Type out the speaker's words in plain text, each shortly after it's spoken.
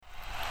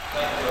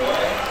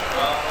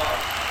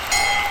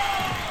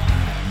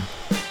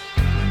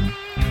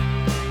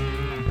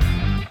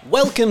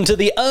Welcome to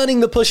the Earning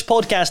the Push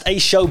podcast, a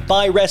show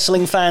by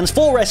wrestling fans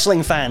for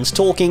wrestling fans,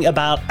 talking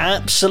about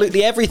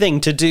absolutely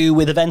everything to do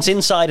with events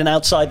inside and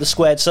outside the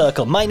squared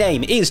circle. My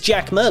name is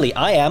Jack Murley.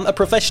 I am a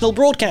professional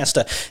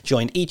broadcaster,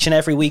 joined each and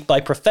every week by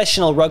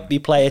professional rugby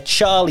player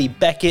Charlie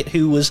Beckett,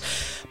 who was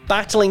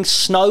battling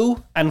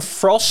snow and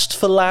frost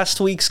for last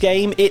week's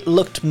game. It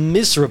looked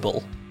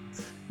miserable.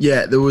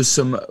 Yeah, there was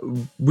some...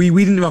 We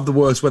didn't even have the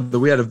worst weather.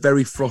 We had a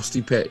very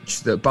frosty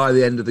pitch that by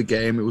the end of the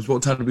game, it was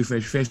what time did we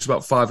finish? We finished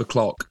about 5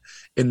 o'clock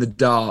in the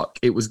dark.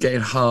 It was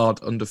getting hard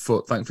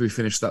underfoot. Thankfully, we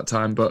finished that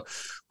time. But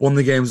one of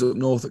the games up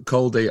north at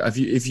Caldy,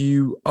 if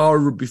you are a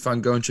rugby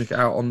fan, go and check it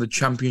out on the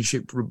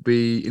Championship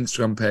Rugby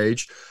Instagram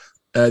page.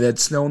 They had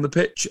snow on the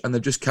pitch and they've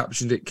just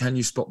captioned it, "Can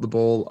you spot the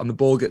ball?" And the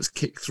ball gets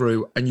kicked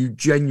through and you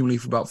genuinely,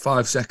 for about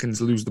 5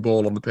 seconds, lose the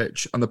ball on the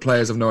pitch and the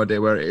players have no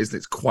idea where it is. And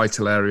it's quite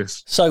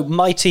hilarious. So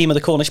my team are the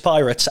Cornish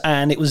Pirates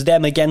and it was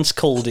them against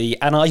Caldy,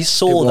 and I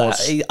saw that.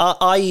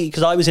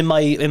 Because I was in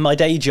my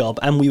day job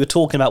and we were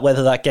talking about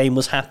whether that game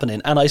was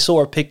happening, and I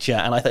saw a picture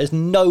and I thought, there's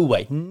no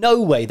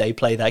way they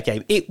play that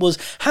game. It was,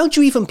 how do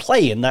you even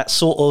play in that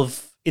sort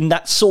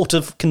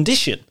of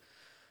condition?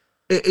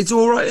 It's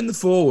all right in the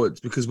forwards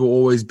because we're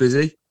always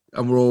busy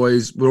and we're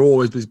always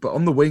busy. But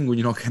on the wing, when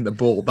you're not getting the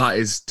ball, that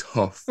is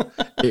tough.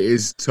 It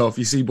is tough.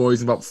 You see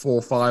boys in about 4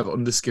 or 5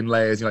 underskin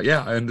layers. You're like,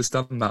 yeah, I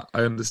understand that.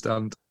 I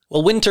understand.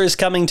 Well, winter is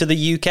coming to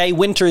the UK.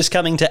 Winter is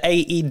coming to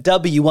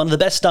AEW. One of the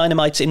best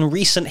dynamites in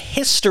recent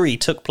history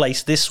took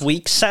place this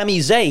week. Sami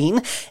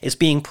Zayn is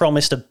being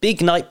promised a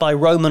big night by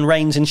Roman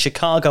Reigns in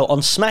Chicago on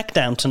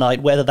SmackDown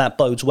tonight. Whether that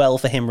bodes well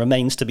for him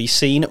remains to be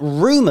seen.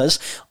 Rumours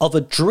of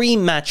a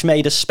dream match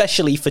made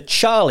especially for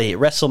Charlie at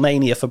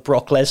WrestleMania for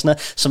Brock Lesnar.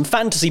 Some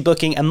fantasy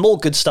booking and more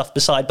good stuff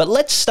beside. But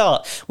let's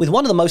start with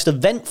one of the most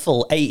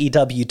eventful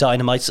AEW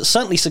dynamites that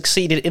certainly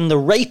succeeded in the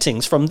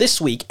ratings from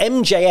this week.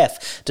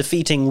 MJF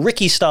defeating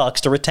Ricky Starks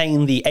to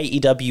retain the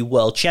AEW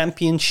World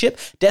Championship.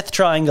 Death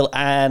Triangle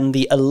and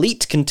the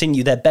Elite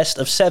continue their best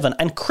of 7,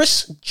 and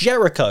Chris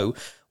Jericho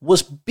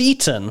was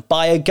beaten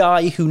by a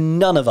guy who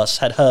none of us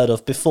had heard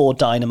of before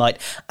Dynamite.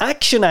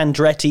 Action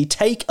Andretti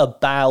take a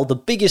bow, the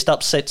biggest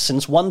upset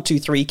since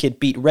 1-2-3 Kid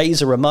beat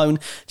Razor Ramon.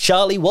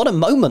 Charlie, what a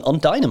moment on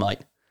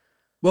Dynamite.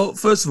 Well,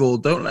 first of all,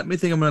 don't let me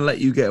think I'm going to let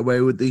you get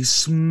away with the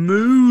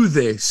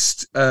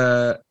smoothest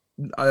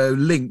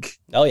link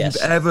you've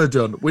ever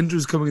done. Winter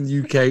is coming in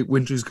the UK,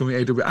 winter is coming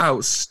AW.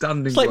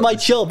 Outstanding. It's like my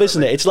job,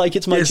 isn't it? It's like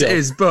it's my job. It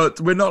is,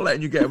 but we're not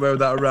letting you get away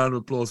with a round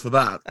of applause for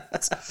that.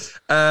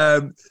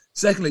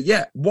 Secondly,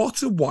 yeah,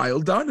 what a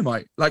wild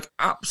Dynamite. Like,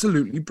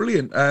 absolutely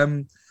brilliant.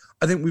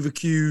 I think we've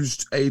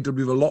accused AW of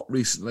a lot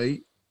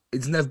recently.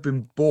 It's never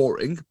been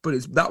boring,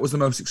 but that was the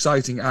most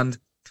exciting. And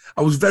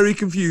I was very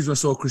confused when I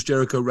saw Chris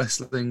Jericho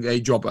wrestling a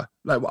jobber.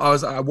 Like, I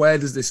was like, where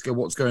does this go?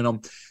 What's going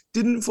on?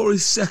 Didn't for a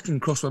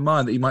second cross my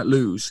mind that he might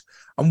lose.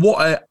 And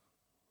out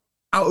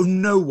of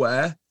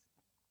nowhere,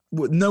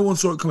 no one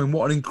saw it coming.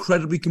 What an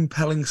incredibly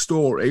compelling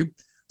story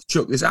to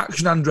chuck this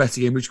Action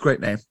Andretti in, which is a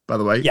great name, by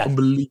the way. Yeah.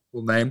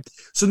 Unbelievable name.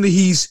 Suddenly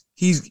he's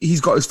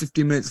got his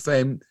 15 minutes of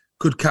fame,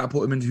 could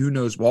catapult him into who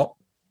knows what.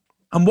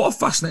 And what a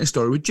fascinating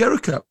story with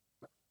Jericho.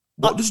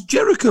 What does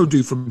Jericho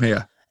do from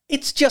here?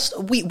 It's just,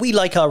 we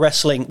like our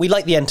wrestling, we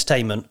like the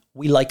entertainment,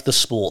 we like the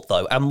sport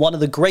though, and one of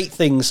the great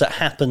things that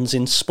happens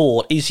in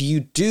sport is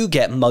you do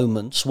get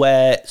moments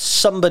where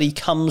somebody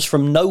comes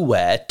from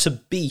nowhere to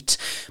beat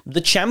the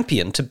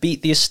champion, to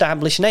beat the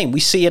established name. We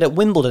see it at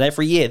Wimbledon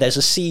every year, there's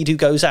a seed who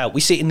goes out.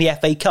 We see it in the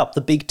FA Cup,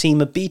 the big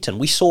team are beaten.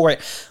 We saw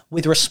it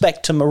with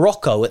respect to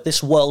Morocco at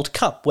this World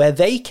Cup where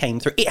they came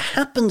through. It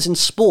happens in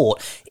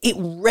sport, it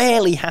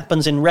rarely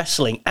happens in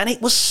wrestling, and it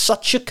was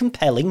such a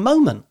compelling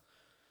moment.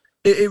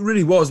 It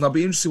really was, and I'll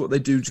be interested what they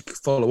do to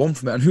follow on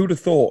from it. And who would have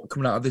thought,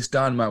 coming out of this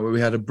Dynamite, where we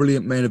had a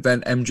brilliant main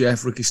event,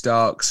 MJF, Ricky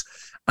Starks,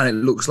 and it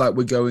looks like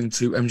we're going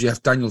to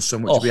MJF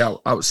Danielson, which would be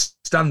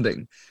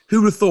outstanding.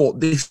 Who would have thought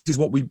this is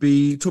what we'd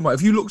be talking about?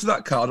 If you looked at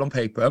that card on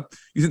paper,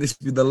 you think this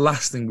would be the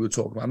last thing we would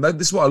talk about. And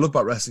this is what I love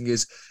about wrestling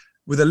is,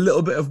 with a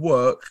little bit of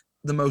work,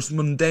 the most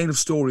mundane of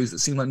stories that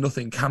seem like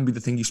nothing can be the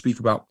thing you speak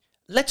about.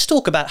 Let's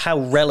talk about how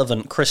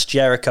relevant Chris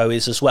Jericho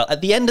is as well. At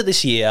the end of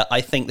this year,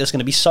 I think there's going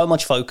to be so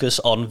much focus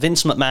on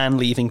Vince McMahon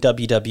leaving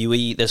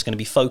WWE. There's going to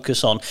be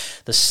focus on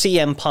the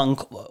CM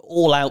Punk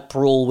all-out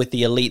brawl with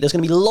the Elite. There's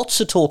going to be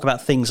lots of talk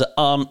about things that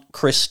aren't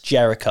Chris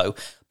Jericho.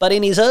 But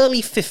in his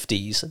early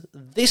 50s,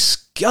 this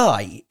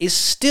guy is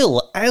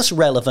still as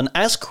relevant,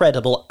 as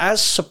credible,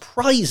 as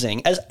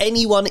surprising as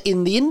anyone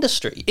in the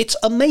industry. It's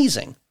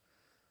amazing.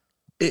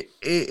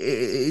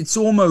 It's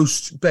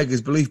almost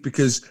beggars belief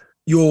because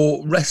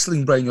your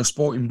wrestling brain, your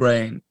sporting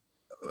brain,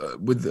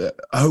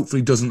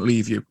 hopefully doesn't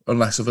leave you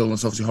unless of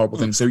illness, obviously horrible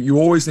things. So you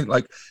always think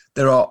like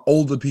there are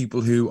older people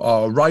who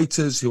are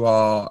writers, who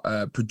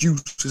are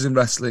producers in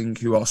wrestling,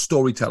 who are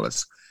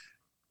storytellers.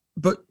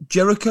 But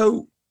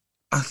Jericho,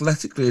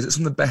 athletically, is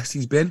some of the best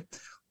he's been.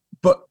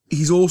 But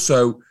he's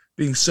also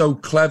being so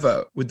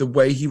clever with the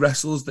way he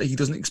wrestles that he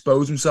doesn't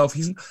expose himself.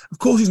 Of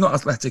course, he's not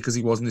athletic as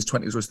he was in his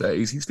 20s or his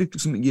 30s. He's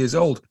 50-something years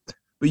old.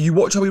 But you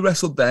watch how he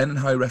wrestled then and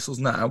how he wrestles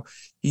now.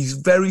 He's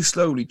very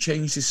slowly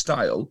changed his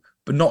style,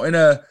 but not in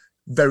a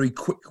very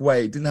quick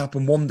way. It didn't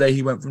happen one day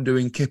he went from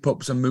doing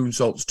kip-ups and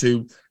moonsaults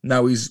to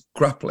now he's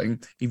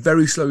grappling. He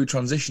very slowly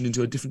transitioned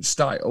into a different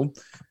style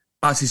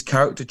as his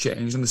character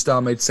changed and the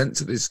style made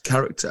sense of his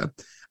character.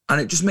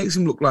 And it just makes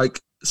him look like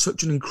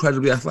such an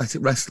incredibly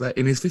athletic wrestler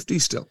in his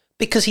 50s still.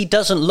 Because he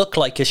doesn't look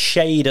like a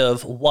shade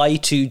of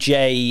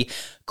Y2J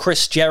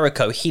Chris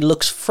Jericho. He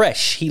looks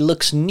fresh, he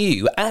looks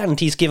new, and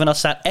he's given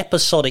us that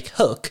episodic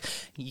hook.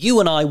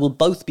 You and I will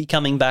both be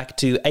coming back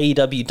to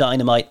AEW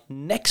Dynamite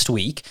next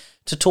week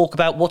to talk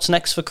about what's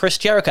next for Chris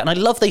Jericho. And I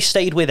love they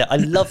stayed with it. I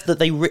love that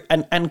they...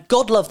 and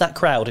God love that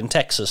crowd in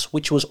Texas,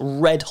 which was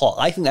red hot.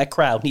 I think that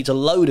crowd needs a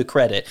load of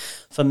credit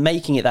for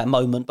making it that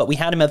moment. But we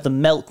had him have the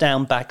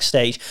meltdown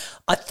backstage.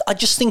 I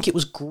just think it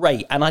was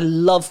great. And I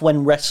love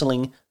when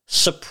wrestling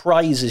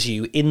surprises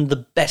you in the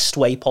best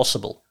way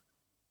possible.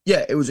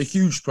 Yeah, it was a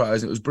huge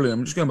surprise. It was brilliant.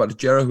 I'm just going back to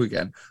Jericho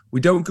again. We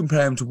don't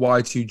compare him to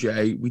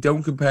Y2J. We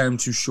don't compare him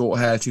to short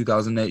hair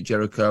 2008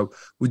 Jericho.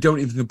 We don't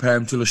even compare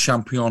him to Le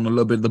Champion, a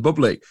little bit of the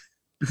bubbly,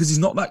 because he's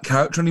not that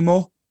character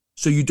anymore.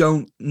 So you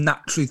don't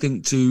naturally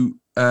think to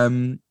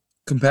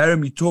compare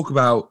him. You talk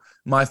about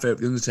my favourite,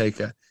 The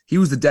Undertaker. He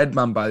was the dead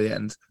man by the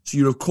end. So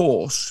you're, of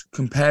course,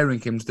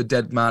 comparing him to the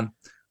dead man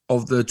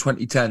of the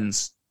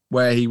 2010s,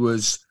 where he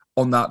was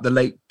on that, the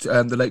late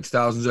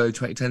 2000s, early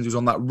 2010s, he was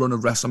on that run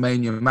of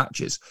WrestleMania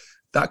matches.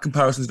 That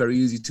comparison is very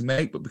easy to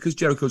make, but because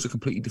Jericho's a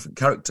completely different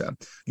character,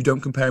 you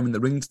don't compare him in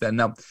the ring to them.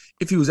 Now,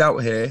 if he was out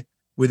here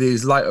with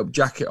his light-up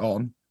jacket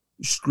on,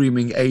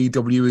 screaming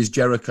AEW is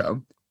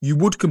Jericho, you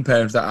would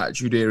compare him to that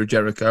Attitude Era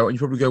Jericho, and you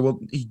probably go, well,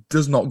 he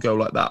does not go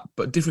like that.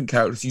 But different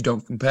characters you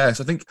don't compare.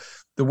 So I think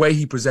the way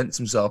he presents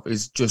himself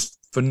is just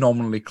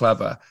phenomenally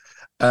clever.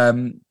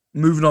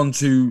 Moving on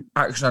to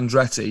Action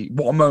Andretti,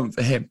 what a moment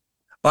for him.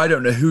 I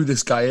don't know who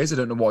this guy is. I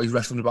don't know what he's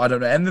wrestling about. I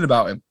don't know anything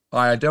about him.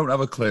 I don't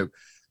have a clue.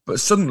 But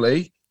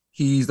suddenly,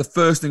 he's the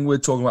first thing we're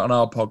talking about on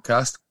our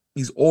podcast.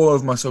 He's all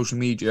over my social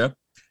media.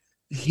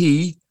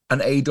 He and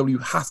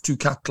AEW have to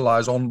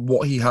capitalize on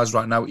what he has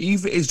right now.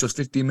 Even if it is just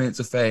 15 minutes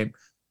of fame,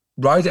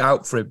 ride it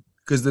out for him,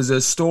 because there's a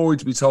story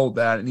to be told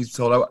there, and it needs to be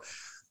told out.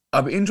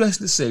 I'd be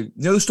interested to see.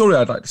 The other story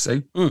I'd like to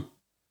see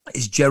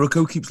is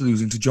Jericho keeps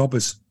losing to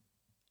jobbers.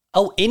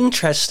 Oh,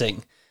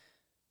 interesting.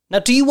 Now,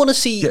 do you want to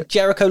see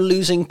Jericho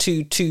losing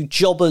to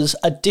jobbers,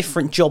 a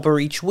different jobber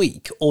each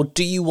week? Or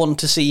do you want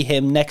to see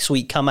him next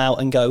week come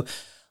out and go,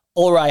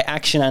 all right,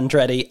 Action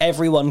Andretti,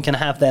 everyone can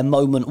have their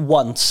moment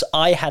once.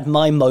 I had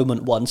my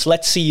moment once.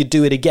 Let's see you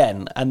do it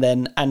again. And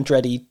then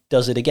Andretti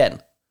does it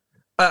again.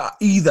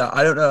 Either.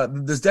 I don't know.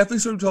 There's definitely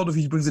something told if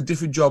he brings a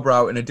different jobber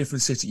out in a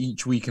different city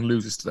each week and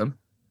loses to them.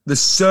 There's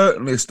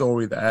certainly a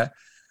story there,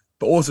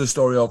 but also a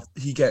story of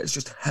he gets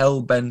just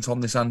hell-bent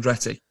on this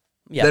Andretti.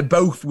 Yeah. They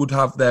both would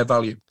have their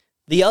value.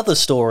 The other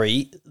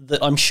story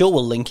that I'm sure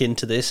will link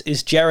into this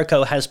is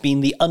Jericho has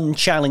been the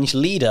unchallenged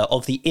leader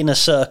of the Inner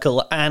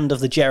Circle and of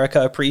the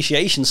Jericho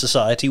Appreciation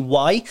Society.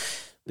 Why?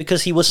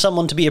 Because he was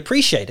someone to be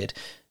appreciated.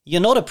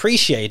 You're not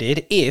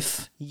appreciated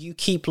if you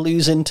keep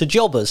losing to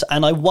jobbers.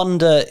 And I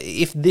wonder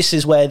if this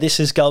is where this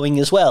is going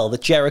as well,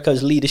 that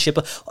Jericho's leadership...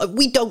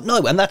 We don't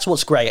know, and that's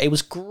what's great. It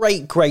was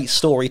great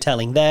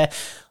storytelling there.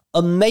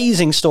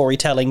 Amazing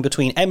storytelling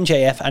between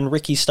MJF and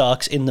Ricky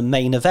Starks in the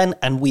main event,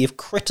 and we have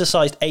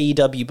criticised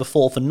AEW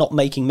before for not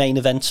making main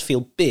events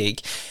feel big.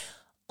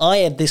 I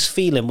had this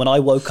feeling when I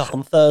woke up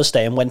on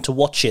Thursday and went to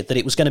watch it that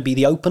it was going to be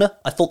the opener.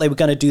 I thought they were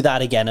going to do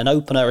that again, an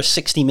opener, a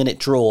 60-minute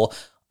draw.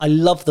 I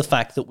love the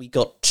fact that we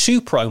got 2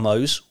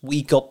 promos,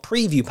 we got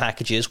preview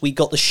packages, we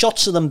got the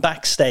shots of them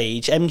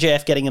backstage,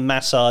 MJF getting a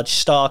massage,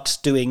 Starks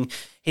doing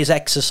his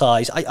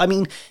exercise. I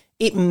mean...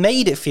 It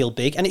made it feel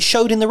big, and it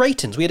showed in the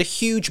ratings. We had a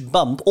huge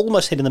bump,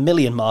 almost hitting the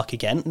million mark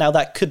again. Now,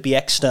 that could be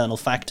external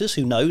factors,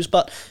 who knows,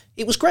 but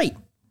it was great.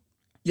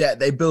 Yeah,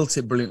 they built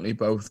it brilliantly,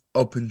 both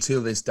up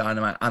until this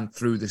Dynamite and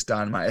through this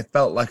Dynamite. It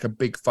felt like a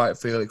big fight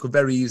feel. It could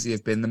very easily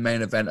have been the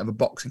main event of a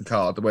boxing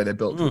card, the way they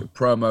built the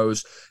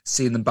promos,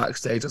 seeing them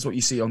backstage. That's what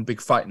you see on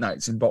big fight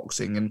nights in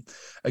boxing. And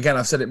again,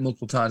 I've said it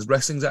multiple times,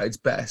 wrestling's at its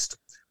best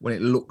when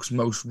it looks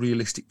most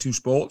realistic to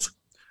sports.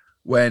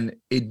 When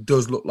it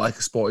does look like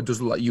a sport, it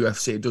does look like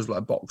UFC, it does look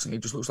like boxing,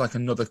 it just looks like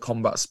another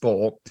combat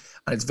sport,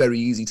 and it's very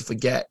easy to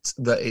forget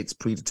that it's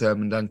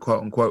predetermined and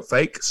quote-unquote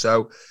fake.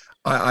 So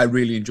I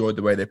really enjoyed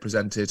the way they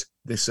presented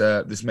this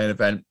main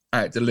event,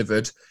 and it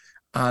delivered,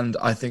 and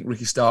I think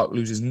Ricky Stark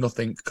loses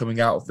nothing coming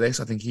out of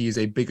this. I think he is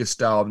a bigger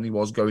star than he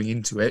was going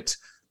into it,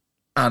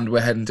 and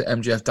we're heading to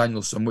MJF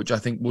Danielson, which I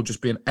think will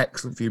just be an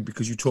excellent feud,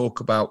 because you talk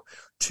about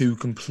 2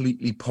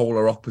 completely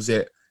polar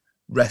opposite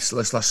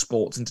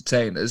wrestler/sports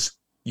entertainers.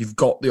 You've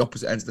got the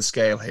opposite end of the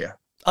scale here.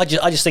 I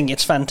just think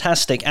it's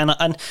fantastic.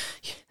 And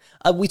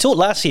we talked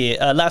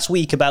last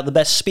week about the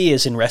best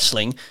spears in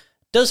wrestling.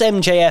 Does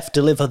MJF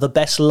deliver the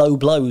best low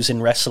blows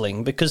in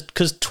wrestling? Because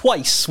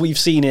twice we've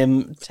seen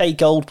him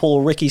take old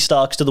poor Ricky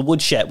Starks to the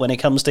woodshed when it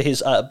comes to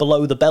his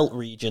below the belt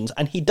regions,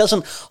 and he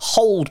doesn't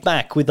hold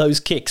back with those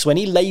kicks. When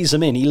he lays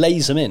them in, he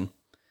lays them in.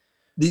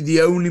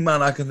 The only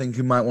man I can think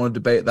who might want to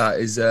debate that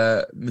is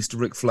Mr.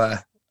 Ric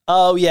Flair.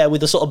 Oh, yeah,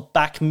 with the sort of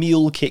back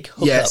mule kick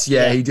hook yes, up.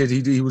 Yeah, he did.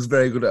 He was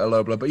very good at a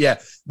low blow. But yeah,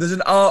 there's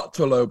an art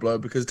to a low blow,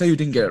 because I tell you who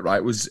didn't get it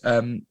right was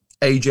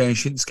AJ and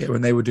Shinsuke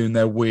when they were doing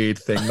their weird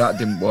thing. That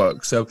didn't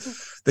work. So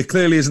there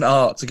clearly is an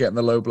art to getting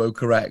the low blow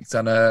correct,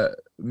 and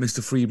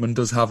Mr. Friedman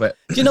does have it.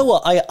 Do you know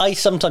what? I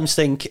sometimes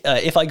think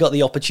if I got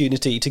the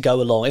opportunity to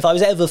go along, if I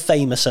was ever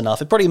famous enough,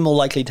 it'd probably be more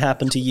likely to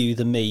happen to you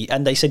than me,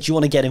 and they said, do you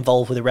want to get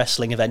involved with a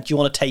wrestling event? Do you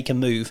want to take a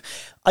move?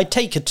 I'd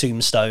take a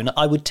tombstone.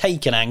 I would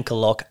take an ankle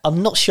lock.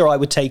 I'm not sure I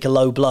would take a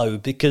low blow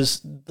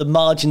because the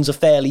margins are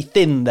fairly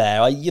thin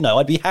there.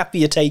 I'd be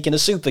happier taking a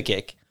super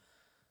kick.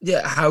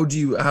 Yeah, how do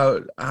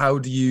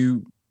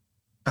you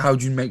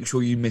make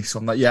sure you miss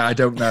on that? Yeah, I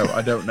don't know.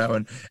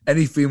 And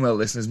any female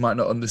listeners might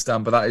not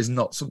understand, but that is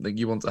not something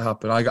you want to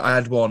happen. I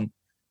had one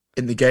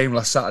in the game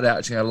last Saturday,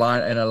 actually, in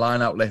a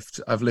line out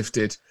lift. I've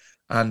lifted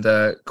and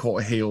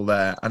caught a heel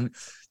there, and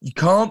you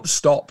can't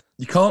stop.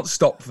 You can't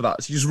stop for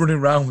that. So you're just running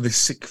around with this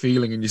sick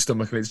feeling in your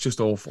stomach, and it's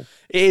just awful.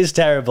 It is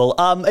terrible.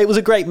 It was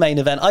a great main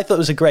event. I thought it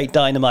was a great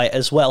Dynamite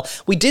as well.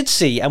 We did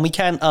see, and we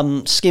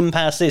can't skim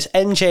past this,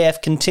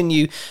 MJF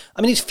continue.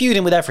 I mean, he's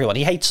feuding with everyone.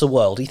 He hates the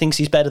world. He thinks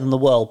he's better than the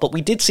world. But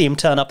we did see him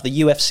turn up at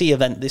the UFC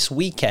event this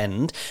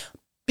weekend.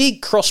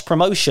 Big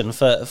cross-promotion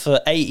for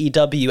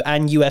AEW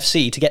and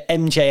UFC to get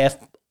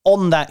MJF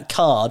on that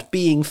card,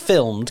 being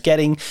filmed,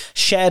 getting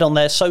shared on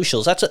their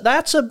socials.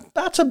 That's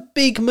a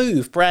big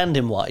move,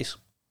 branding-wise.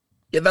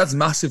 Yeah, that's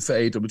massive for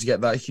AEW to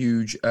get that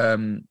huge,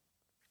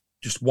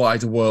 just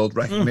wider world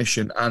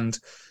recognition. And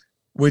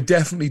we're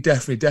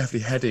definitely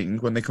heading,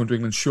 when they come to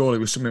England, surely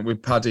with something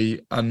with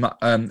Paddy and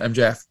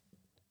MJF.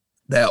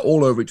 They're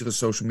all over each other's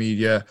social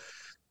media.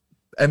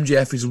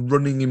 MJF is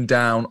running him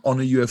down on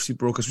a UFC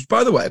broadcast, which,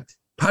 by the way,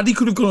 Paddy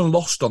could have gone and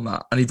lost on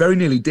that, and he very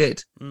nearly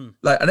did. And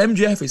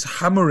MJF is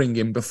hammering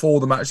him before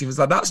the match. He was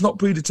like, that's not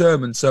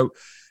predetermined. So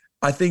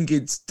I think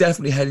it's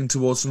definitely heading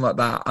towards something like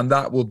that, and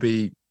that will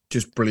be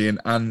just brilliant.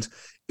 And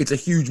it's a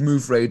huge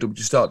move for AEW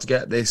to start to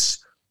get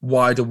this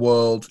wider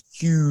world,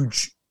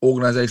 huge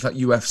organisation like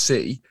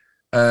UFC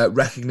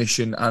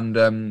recognition, and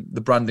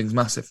the branding's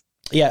massive.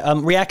 Yeah,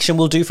 reaction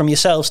we'll do from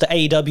yourselves to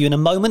AEW in a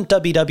moment.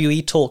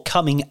 WWE talk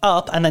coming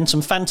up, and then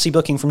some fancy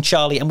booking from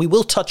Charlie. And we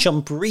will touch on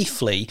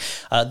briefly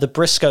the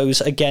Briscoes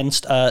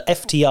against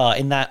FTR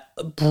in that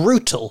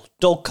brutal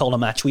dog collar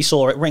match we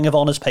saw at Ring of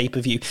Honor's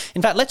pay-per-view.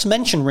 In fact, let's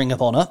mention Ring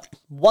of Honor.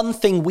 One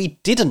thing we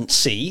didn't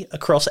see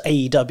across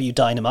AEW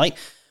Dynamite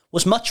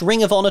was much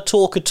Ring of Honor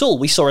talk at all.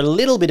 We saw a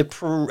little bit of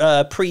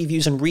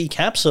previews and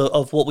recaps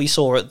of what we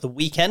saw at the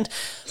weekend,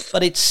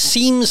 but it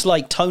seems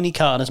like Tony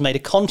Khan has made a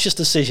conscious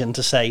decision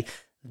to say,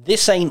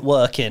 this ain't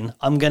working.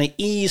 I'm going to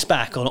ease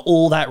back on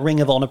all that Ring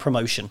of Honor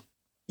promotion.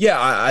 Yeah,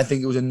 I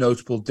think it was a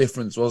notable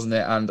difference, wasn't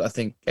it? And I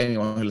think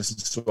anyone who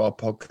listens to our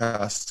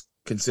podcast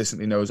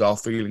consistently knows our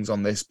feelings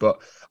on this,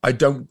 but I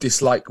don't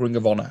dislike Ring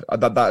of Honor.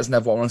 That is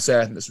never what I want to say.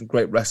 I think there's some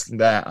great wrestling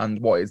there,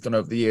 and what it's done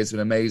over the years has been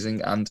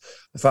amazing. And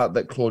the fact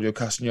that Claudio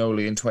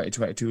Castagnoli in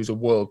 2022 is a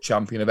world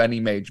champion of any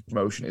major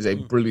promotion is a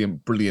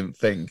brilliant, brilliant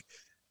thing.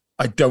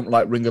 I don't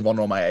like Ring of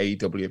Honor on my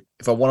AEW.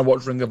 If I want to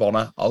watch Ring of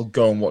Honor, I'll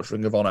go and watch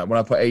Ring of Honor. When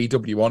I put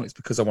AEW on, it's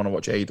because I want to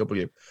watch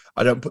AEW.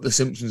 I don't put The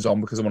Simpsons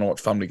on because I want to watch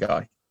Family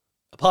Guy.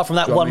 Apart from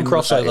that one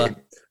crossover.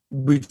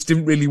 Which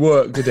didn't really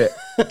work, did it?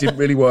 Didn't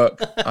really work.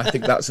 I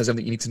think that says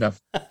everything you need to know.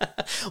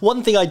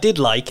 One thing I did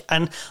like,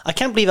 and I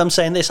can't believe I'm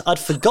saying this, I'd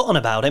forgotten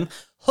about him,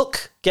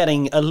 Hook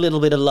getting a little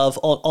bit of love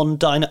on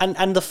Dino,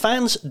 and the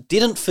fans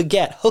didn't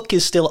forget Hook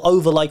is still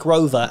over like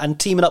Rover and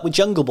teaming up with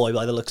Jungle Boy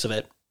by the looks of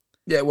it.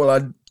 Yeah, well,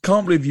 I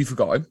can't believe you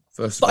forgot him,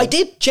 first of all. But I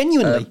did,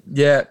 genuinely.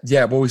 Yeah.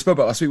 Well, we spoke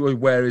about last week,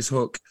 where is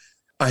Hook?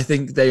 I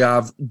think they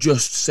have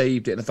just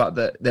saved it in the fact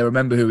that they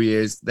remember who he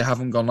is. They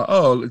haven't gone like,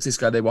 oh, it's this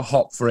guy. They were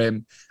hot for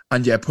him.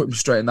 And yeah, put him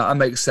straight in that. That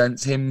makes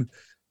sense. Him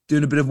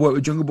doing a bit of work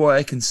with Jungle Boy,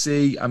 I can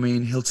see. I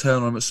mean, he'll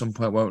turn on him at some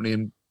point, won't he?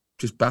 And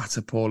just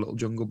batter poor little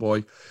Jungle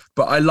Boy.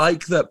 But I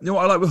like that. You know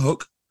what I like with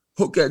Hook?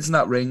 Hook gets in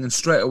that ring and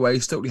straight away,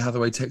 Stokely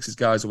Hathaway takes his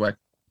guys away.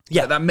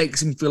 Yeah, that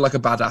makes him feel like a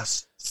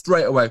badass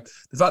straight away.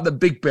 The fact that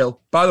Big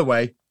Bill, by the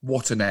way,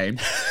 what a name,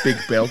 Big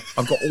Bill.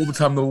 I've got all the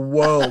time in the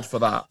world for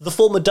that. The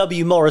former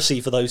W.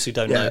 Morrissey, for those who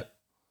don't know.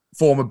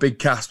 Former Big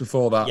Cass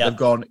before that. They've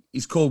gone,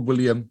 he's called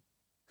William.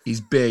 He's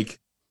big.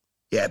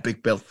 Yeah,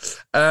 Big Bill.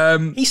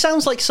 He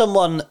sounds like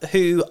someone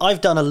who I've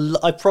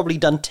probably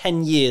done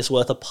 10 years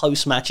worth of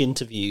post-match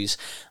interviews,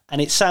 and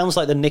it sounds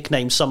like the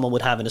nickname someone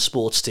would have in a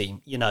sports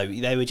team. You know,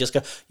 they would just go,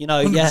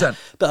 100%. Yeah,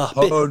 but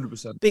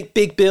 100%.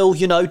 Big Bill,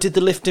 did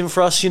the lifting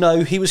for us.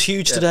 He was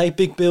huge today.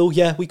 Big Bill,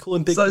 yeah, we call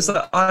him Big Bill.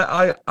 So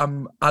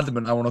I'm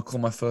adamant. I want to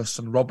call my first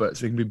son Robert,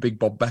 so he can be Big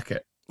Bob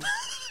Beckett.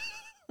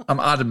 I'm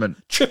adamant.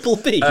 Triple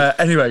B.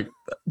 Anyway,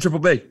 Triple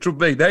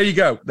B. There you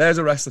go. There's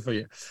a wrestler for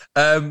you.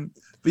 But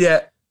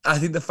yeah. I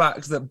think the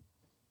fact that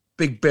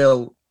Big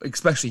Bill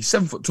especially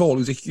 7 foot tall.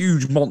 He's a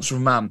huge monster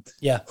of a man.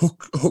 Yeah.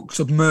 Hook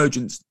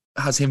Submergence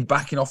has him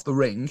backing off the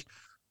ring.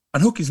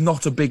 And Hook is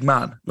not a big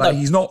man. Like,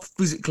 he's not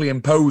physically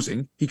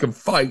imposing. He can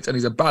fight and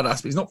he's a badass,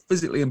 but he's not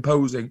physically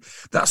imposing.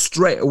 That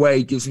straight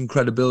away gives him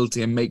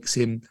credibility and makes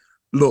him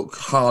look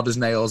hard as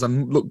nails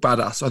and look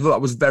badass. So I thought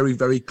that was very,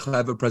 very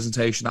clever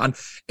presentation. And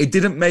it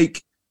didn't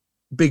make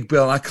Big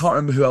Bill, and I can't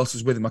remember who else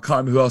was with him. I can't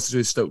remember who else is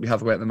with Stokely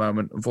Hathaway at the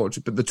moment,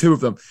 unfortunately. But the two of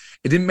them,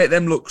 it didn't make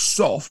them look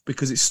soft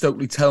because it's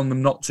Stokely telling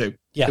them not to.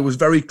 Yeah. It was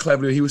very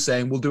cleverly. He was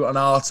saying, we'll do it on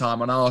our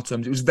time, on our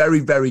terms. It was very,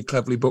 very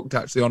cleverly booked,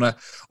 actually, on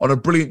a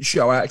brilliant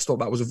show. I actually thought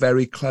that was a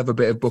very clever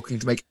bit of booking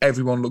to make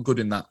everyone look good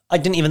in that. I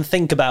didn't even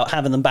think about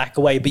having them back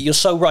away, but you're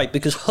so right,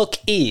 because Hook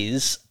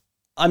is...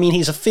 I mean,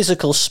 he's a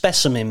physical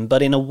specimen,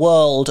 but in a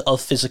world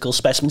of physical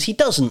specimens, he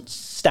doesn't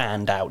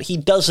stand out.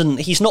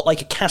 He's not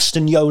like a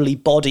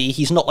Castagnoli body.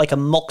 He's not like a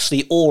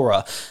Moxley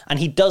aura. And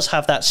he does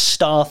have that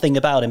star thing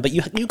about him. But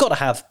you've got to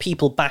have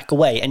people back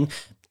away, and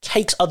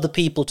takes other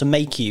people to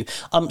make you.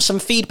 Some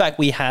feedback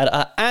we had.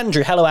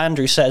 Andrew, hello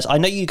Andrew, says, I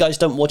know you guys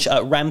don't watch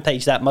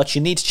Rampage that much.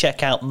 You need to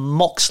check out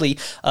Moxley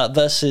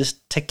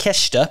versus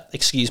Takeshita,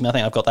 excuse me, I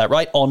think I've got that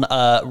right, on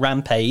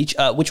Rampage,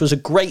 which was a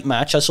great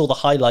match. I saw the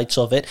highlights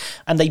of it,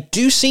 and they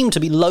do seem to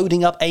be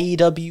loading up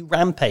AEW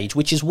Rampage,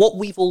 which is what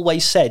we've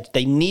always said.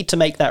 They need to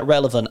make that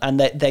relevant, and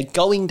they're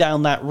going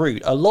down that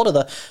route. A lot of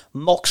the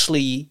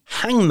Moxley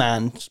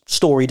Hangman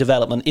story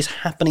development is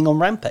happening on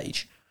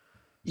Rampage.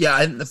 Yeah,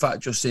 I think the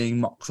fact you're seeing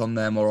Mox on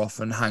there more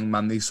often,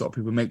 Hangman, these sort of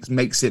people,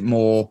 makes it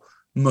more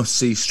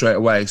must-see straight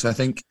away. So I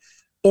think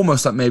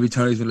almost like maybe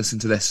Tony's been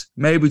listening to this.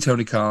 Maybe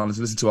Tony Khan has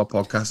listened to our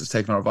podcast, has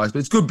taken our advice. But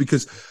it's good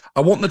because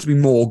I want there to be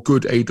more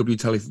good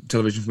AEW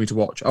television for me to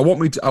watch. I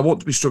want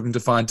to be struggling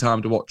to find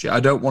time to watch it. I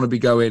don't want to be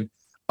going,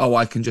 oh,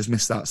 I can just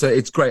miss that. So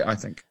it's great, I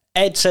think.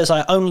 Ed says,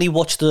 I only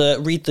read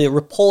the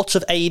reports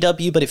of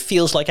AEW, but it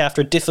feels like after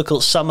a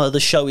difficult summer,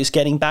 the show is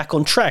getting back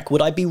on track.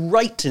 Would I be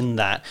right in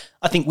that?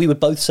 I think we would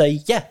both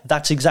say, yeah,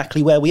 that's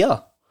exactly where we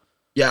are.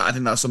 Yeah, I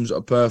think that sums it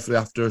up perfectly.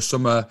 After a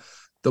summer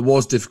that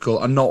was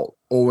difficult, and not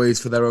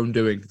always for their own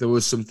doing. There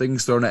was some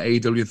things thrown at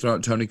AEW and thrown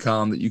at Tony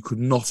Khan that you could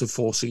not have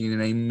foreseen in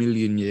a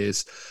million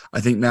years.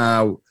 I think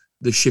now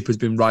the ship has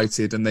been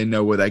righted and they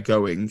know where they're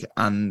going,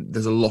 and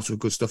there's a lot of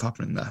good stuff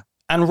happening there.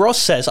 And Ross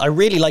says, I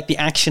really like the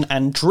Action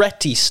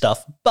Andretti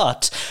stuff,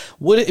 but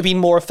would it have been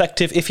more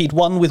effective if he'd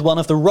won with one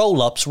of the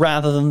roll-ups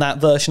rather than that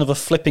version of a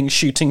flipping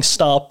shooting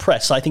star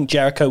press? I think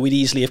Jericho would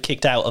easily have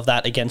kicked out of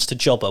that against a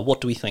jobber.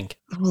 What do we think?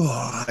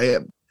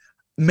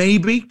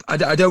 Maybe. I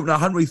don't know. I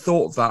hadn't really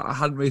thought of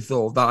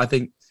that. I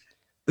think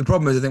the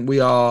problem is, I think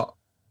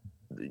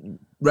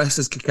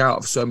wrestlers kick out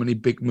of so many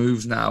big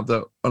moves now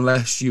that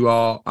unless you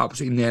are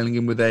absolutely nailing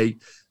him with a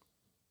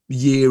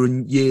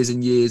years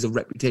and years of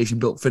reputation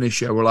built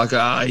finisher, we're like,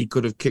 he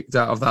could have kicked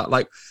out of that.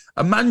 Like,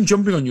 a man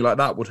jumping on you like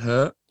that would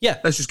hurt. Yeah.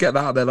 Let's just get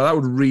that out there. Like, that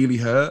would really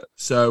hurt.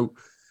 So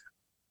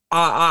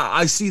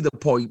I see the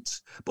point.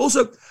 But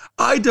also,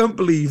 I don't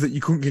believe that you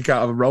couldn't kick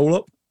out of a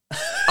roll-up.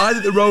 I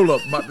think the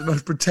roll-up might be the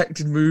most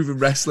protected move in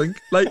wrestling.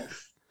 Like,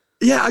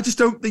 yeah, I just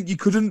don't think you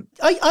couldn't.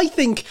 I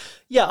think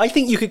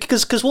you could,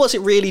 because what's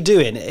it really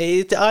doing?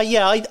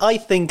 I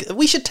think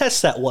we should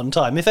test that one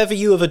time. If ever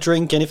you have a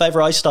drink and if ever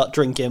I start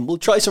drinking, we'll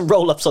try some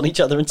roll-ups on each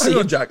other and see. Hang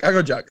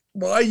on, Jack.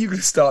 Why are you going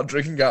to start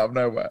drinking out of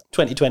nowhere?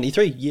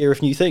 2023, year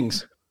of new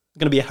things. I'm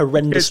going to be a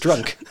horrendous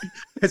drunk.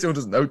 Anyone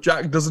doesn't know,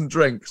 Jack doesn't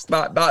drink.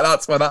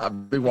 That's why that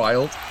would be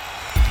wild.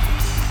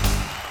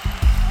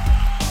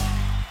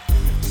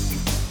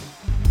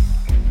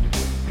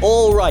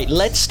 All right,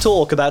 let's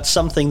talk about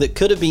something that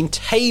could have been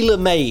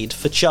tailor-made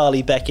for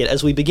Charlie Beckett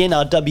as we begin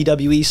our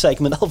WWE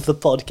segment of the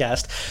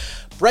podcast.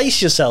 Brace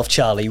yourself,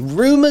 Charlie.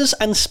 Rumours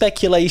and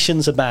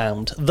speculations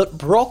abound that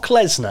Brock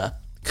Lesnar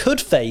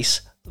could face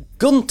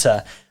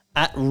Gunther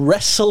at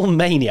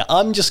WrestleMania.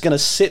 I'm just going to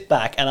sit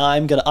back and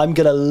I'm going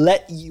to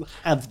let you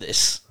have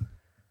this.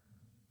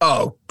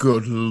 Oh,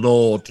 good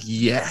Lord,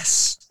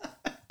 yes.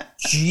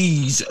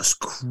 Jesus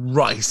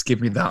Christ,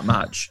 give me that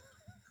match.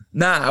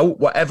 Now,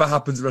 whatever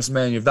happens at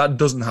WrestleMania, if that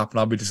doesn't happen,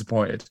 I'll be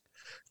disappointed.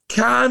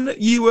 Can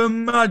you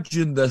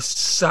imagine the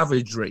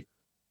savagery?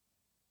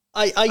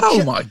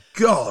 Oh my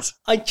God.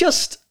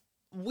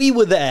 We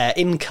were there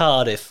in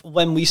Cardiff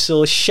when we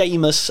saw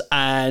Sheamus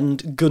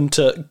and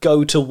Gunther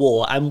go to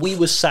war, and we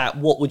were sat,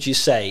 what would you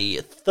say,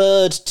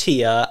 third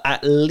tier,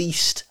 at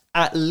least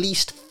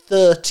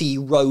 30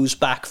 rows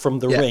back from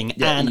the ring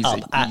and easy,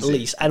 up at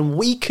least. And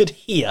we could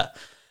hear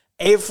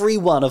every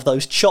one of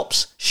those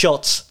chops,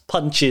 shots,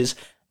 punches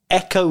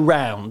echo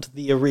round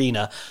the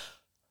arena.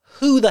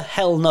 Who the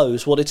hell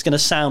knows what it's going to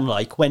sound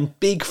like when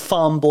big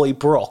farm boy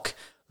Brock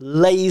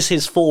lays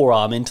his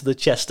forearm into the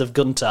chest of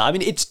Gunther? I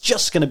mean, it's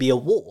just going to be a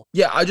war.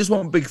 Yeah, I just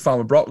want big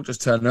farmer Brock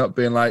just turning up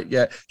being like,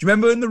 yeah. Do you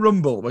remember in the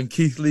Rumble when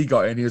Keith Lee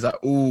got in, he was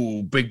like,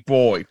 ooh, big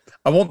boy.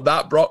 I want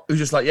that Brock who's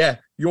just like, yeah,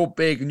 you're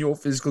big and you're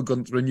physical,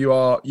 Gunther, and you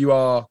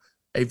are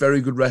a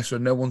very good wrestler.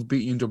 No one's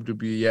beaten you in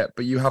WWE yet,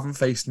 but you haven't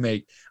faced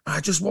me. I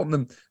just want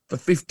them for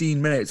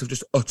 15 minutes of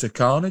just utter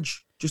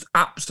carnage. Just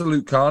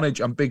absolute carnage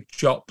and big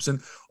chops.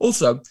 And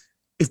also,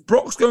 if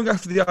Brock's going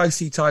after the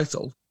IC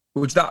title,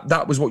 which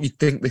that was what you'd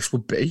think this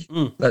would be,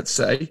 let's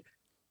say,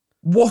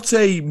 what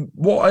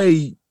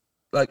a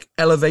like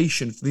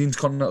elevation for the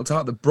Intercontinental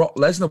title that Brock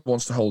Lesnar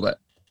wants to hold it.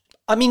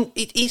 I mean,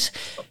 it is.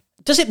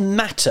 Does it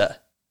matter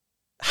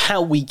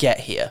how we get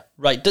here,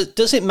 right?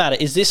 Does it matter?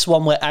 Is this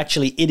one where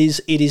actually it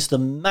is the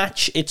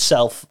match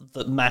itself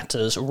that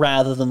matters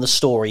rather than the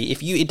story?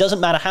 It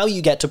doesn't matter how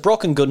you get to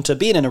Brock and Gunther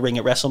being in a ring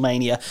at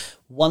WrestleMania.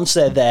 Once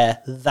they're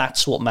there,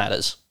 that's what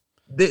matters.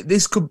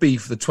 This could be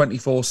for the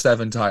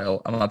 24/7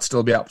 title, and I'd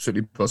still be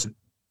absolutely buzzing.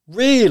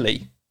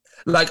 Really?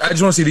 Like, I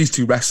just want to see these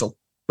two wrestle.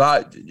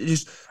 But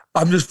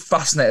I'm just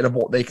fascinated of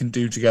what they can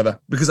do together,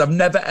 because I've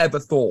never ever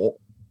thought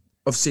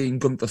of seeing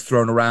Gunther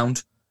thrown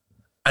around.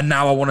 And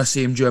now I want to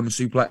see him German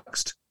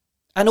suplexed.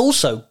 And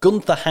also,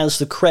 Gunther has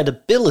the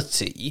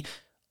credibility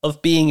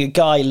of being a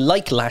guy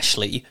like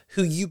Lashley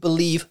who you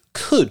believe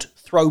could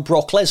throw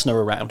Brock Lesnar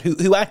around,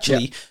 who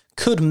actually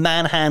could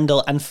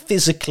manhandle and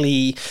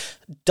physically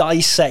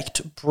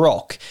dissect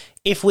Brock.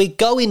 If we're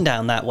going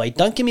down that way,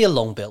 don't give me a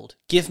long build.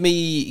 Give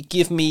me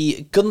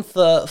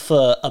Gunther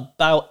for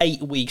about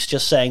 8 weeks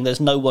just saying there's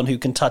no one who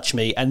can touch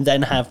me, and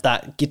then have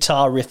that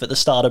guitar riff at the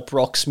start of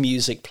Brock's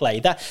music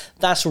play.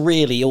 That's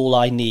really all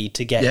I need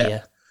to get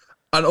here.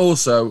 And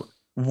also,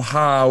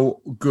 how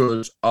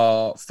good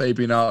are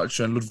Fabian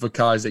Archer and Ludwig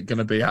Kaiser going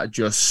to be at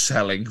just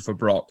selling for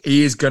Brock?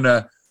 He is going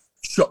to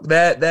shock.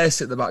 They're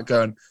sitting at the back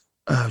going,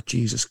 oh,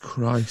 Jesus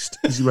Christ,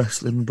 he's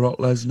wrestling Brock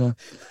Lesnar.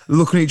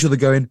 Looking at each other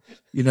going,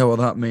 you know what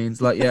that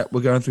means? Like, yeah,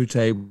 we're going through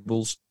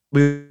tables.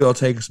 We're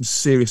taking some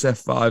serious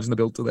F5s in the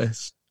build to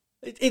this.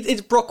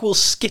 It's Brock will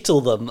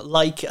skittle them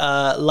like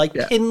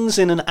pins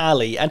in an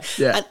alley.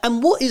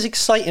 And what is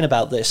exciting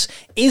about this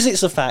is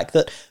it's the fact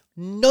that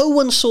no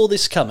one saw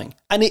this coming.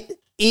 And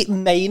it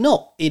may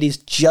not. It is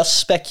just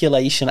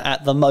speculation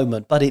at the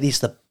moment, but it is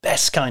the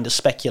best kind of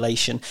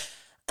speculation.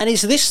 And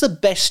is this the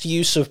best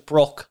use of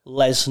Brock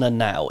Lesnar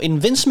now? In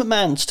Vince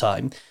McMahon's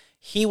time,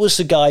 he was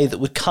the guy that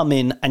would come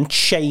in and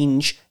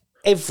change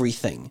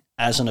everything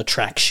as an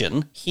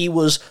attraction. He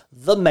was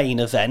the main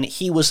event.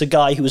 He was the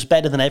guy who was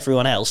better than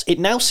everyone else. It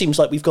now seems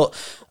like we've got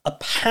a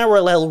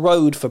parallel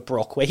road for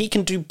Brock where he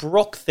can do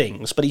Brock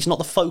things, but he's not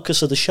the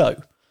focus of the show.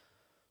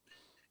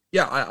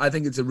 Yeah, I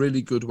think it's a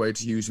really good way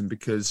to use him,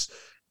 because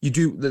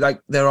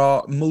there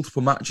are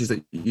multiple matches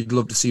that you'd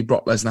love to see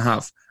Brock Lesnar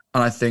have.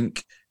 And I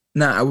think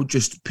now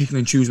just picking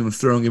and choosing and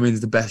throwing him in is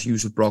the best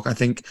use of Brock. I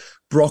think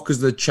Brock as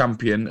the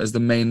champion, as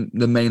the main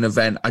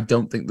event, I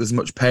don't think there's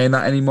much pay in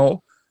that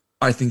anymore.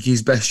 I think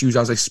he's best used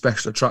as a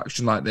special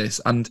attraction like this.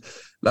 And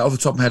like, off the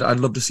top of my head, I'd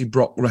love to see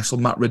Brock wrestle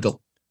Matt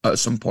Riddle at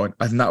some point.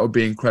 I think that would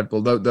be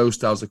incredible. Those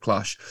styles of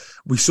clash.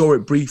 We saw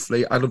it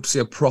briefly. I'd love to see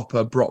a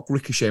proper Brock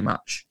Ricochet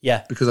match.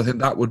 Yeah. Because I think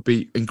that would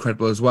be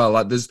incredible as well.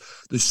 Like, there's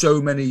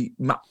so many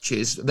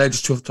matches, they're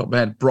just off the top of my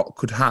head, Brock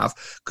could have.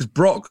 Because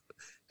Brock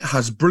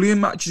has brilliant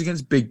matches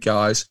against big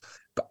guys,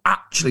 but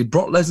actually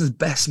Brock Lesnar's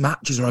best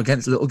matches are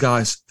against little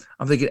guys.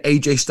 I'm thinking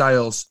AJ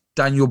Styles,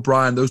 Daniel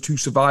Bryan, those two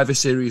Survivor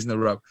Series in a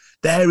row.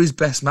 They're his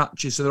best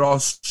matches. So there are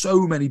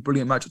so many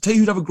brilliant matches. I'll tell you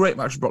who'd have a great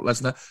match with Brock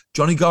Lesnar.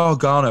 Johnny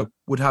Gargano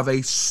would have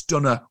a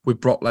stunner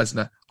with Brock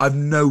Lesnar. I've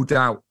no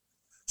doubt.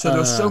 So there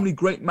are so many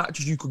great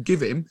matches you could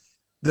give him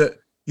that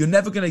you're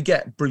never going to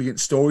get brilliant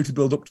story to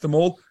build up to them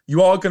all.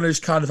 You are going to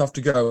just kind of have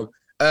to go,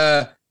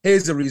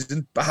 here's the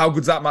reason, but how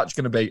good's that match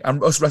going to be?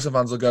 And us wrestling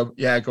fans will go,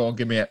 yeah, go on,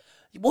 give me it.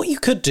 What you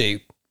could do,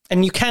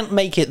 and you can't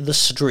make it the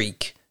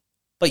streak,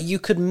 but you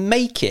could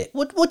make it.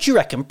 What do you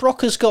reckon?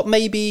 Brock has got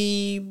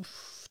maybe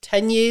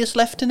 10 years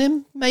left in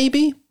him,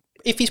 maybe,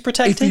 if he's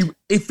protected?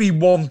 If he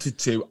wanted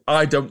to,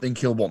 I don't think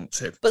he'll want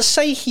to. But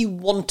say he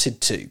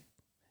wanted to,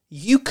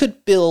 you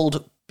could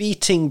build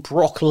beating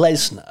Brock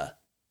Lesnar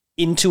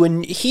into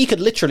he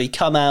could literally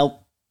come out,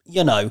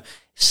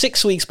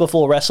 6 weeks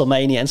before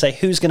WrestleMania and say,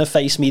 who's going to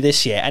face me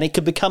this year? And it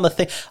could become a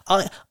thing.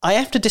 I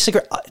have to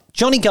disagree.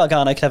 Johnny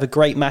Gargano could have a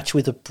great match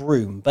with a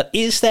broom, but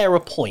is there a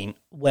point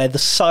where the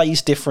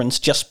size difference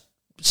just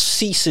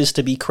ceases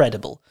to be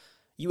credible?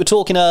 You were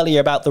talking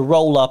earlier about the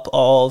roll-up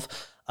of,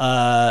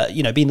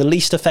 being the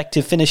least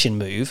effective finishing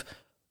move.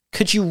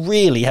 Could you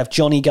really have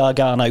Johnny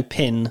Gargano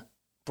pin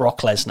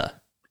Brock Lesnar?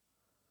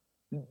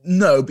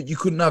 No, but you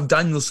couldn't have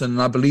Danielson,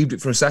 and I believed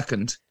it for a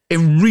second.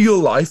 In real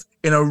life,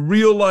 in a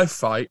real-life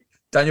fight,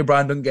 Daniel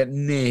Bryan doesn't get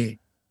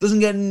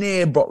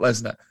near Brock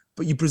Lesnar,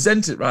 but you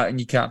present it right and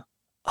you can.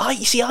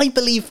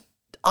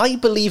 I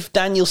believe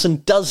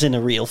Danielson does in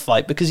a real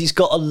fight because he's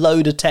got a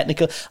load of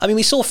technical. I mean,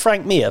 we saw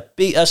Frank Mir,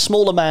 be a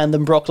smaller man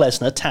than Brock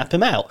Lesnar, tap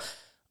him out.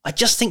 I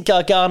just think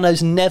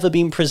Gargano's never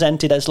been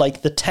presented as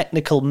like the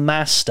technical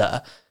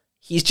master.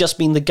 He's just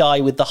been the guy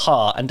with the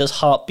heart and does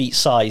heartbeat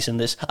size in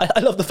this.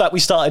 I love the fact we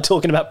started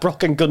talking about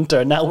Brock and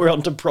Gunther and now we're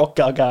on to Brock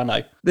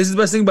Gargano. This is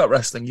the best thing about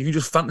wrestling. You can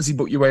just fantasy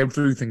book your way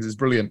through things. It's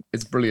brilliant.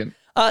 It's brilliant.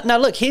 Now,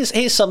 look,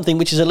 here's something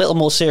which is a little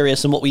more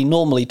serious than what we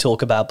normally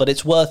talk about, but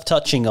it's worth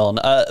touching on.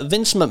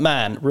 Vince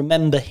McMahon,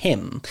 remember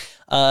him,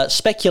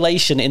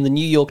 speculation in the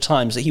New York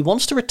Times that he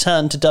wants to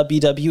return to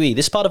WWE.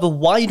 This is part of a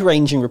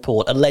wide-ranging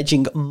report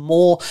alleging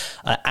more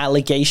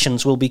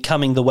allegations will be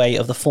coming the way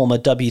of the former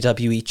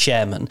WWE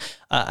chairman,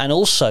 and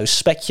also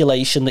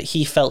speculation that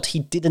he felt he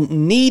didn't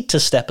need to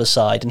step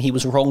aside and he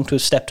was wrong to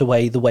have stepped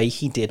away the way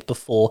he did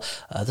before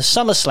the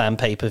SummerSlam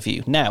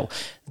pay-per-view. Now,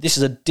 this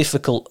is a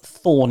difficult,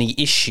 thorny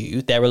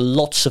issue. There are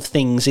lots of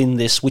things in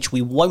this which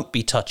we won't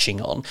be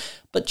touching on,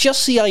 but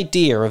just the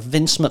idea of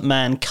Vince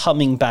McMahon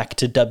coming back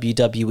to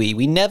WWE,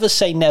 we never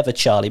say never,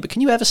 Charlie, but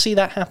can you ever see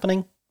that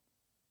happening?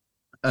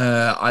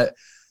 I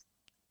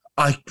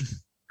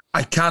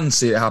can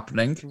see it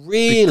happening.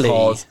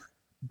 Really?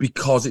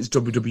 Because it's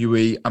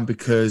WWE and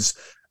because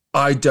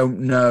I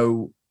don't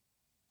know,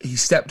 he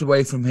stepped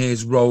away from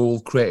his role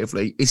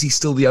creatively. Is he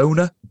still the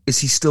owner? Is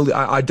he still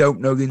I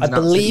don't know the ins and outs.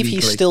 I believe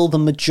he's still the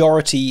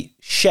majority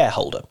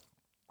shareholder.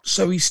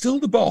 So he's still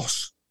the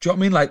boss. Do you know what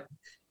I mean? Like,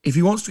 if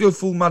he wants to go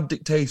full mad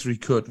dictator, he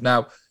could.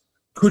 Now,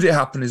 could it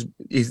happen?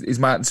 Is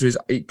my answer is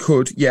it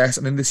could, yes.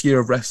 And in this year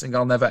of wrestling,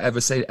 I'll never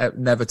ever say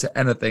never to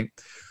anything.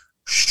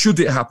 Should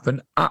it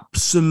happen?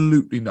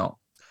 Absolutely not.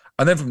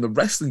 And then from the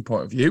wrestling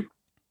point of view,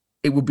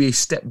 it would be a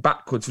step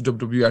backwards for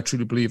WWE. I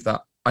truly believe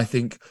that. I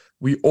think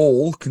we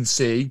all can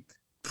see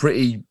a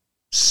pretty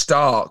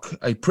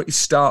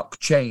stark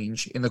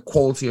change in the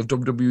quality of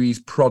WWE's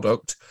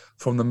product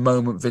from the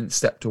moment Vince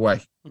stepped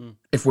away,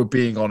 if we're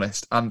being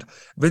honest. And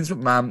Vince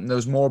McMahon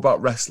knows more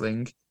about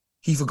wrestling.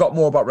 He forgot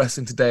more about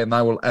wrestling today than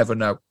I will ever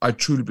know. I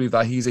truly believe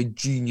that he's a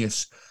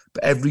genius,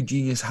 but every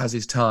genius has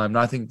his time. And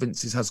I think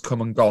Vince's has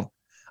come and gone.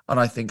 And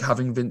I think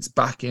having Vince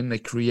back in a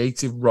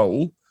creative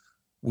role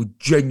would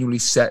genuinely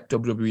set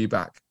WWE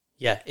back.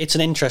 Yeah, it's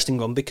an interesting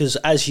one because,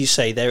 as you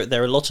say,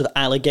 there are lots of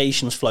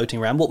allegations floating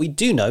around. What we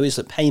do know is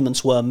that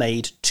payments were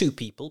made to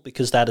people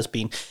because that has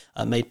been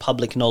made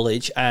public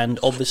knowledge, and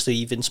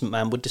obviously Vince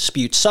McMahon would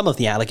dispute some of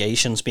the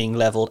allegations being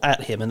levelled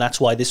at him, and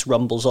that's why this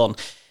rumbles on.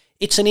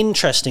 It's an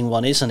interesting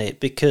one, isn't it?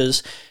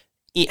 Because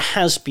it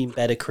has been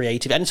better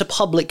creative, and it's a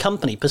public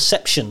company.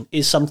 Perception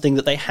is something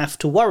that they have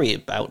to worry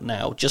about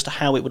now, just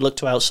how it would look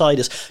to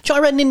outsiders. I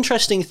read an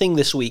interesting thing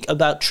this week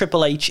about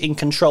Triple H in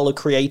control of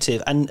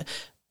creative, and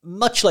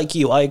much like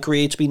you, I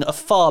agree it's been a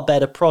far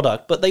better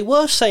product, but they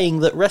were saying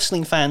that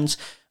wrestling fans,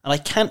 and I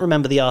can't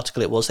remember the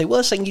article it was, they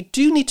were saying you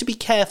do need to be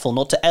careful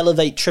not to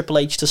elevate Triple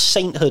H to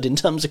sainthood in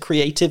terms of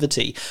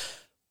creativity.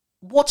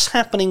 What's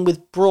happening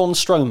with Braun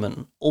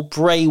Strowman or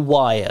Bray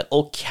Wyatt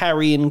or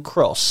Karrion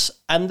Kross?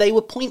 And they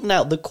were pointing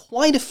out that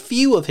quite a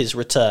few of his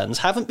returns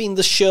haven't been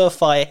the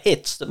surefire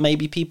hits that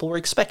maybe people were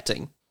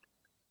expecting.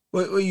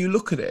 Well, you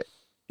look at it,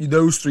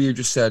 those three you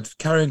just said,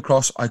 Karrion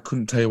Kross, I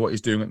couldn't tell you what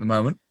he's doing at the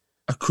moment.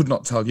 I could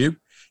not tell you.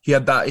 He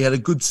had a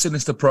good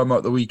sinister promo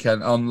at the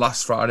weekend on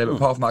last Friday, but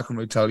apart from that, I couldn't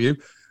really tell you.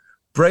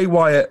 Bray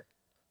Wyatt,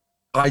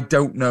 I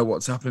don't know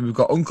what's happening. We've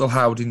got Uncle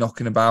Howdy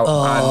knocking about,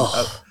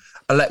 and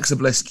Alexa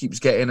Bliss keeps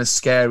getting a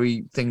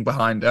scary thing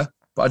behind her,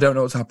 but I don't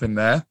know what's happening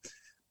there.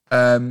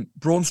 Braun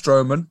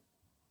Strowman,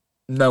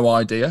 no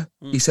idea.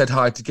 He said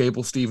hi to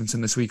Gable Stevenson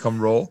this week on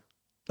Raw.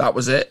 That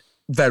was it.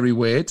 Very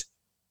weird.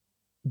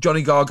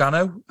 Johnny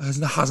Gargano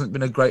hasn't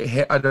been a great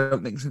hit, I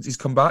don't think, since he's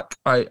come back.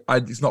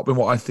 It's not been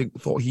what I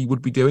thought he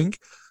would be doing.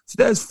 So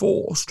there's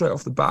four straight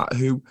off the bat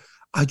who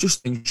I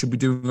just think should be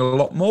doing a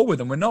lot more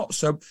with, and we're not.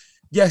 So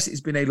yes,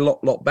 it's been a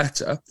lot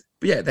better,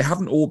 but yeah, they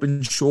haven't all been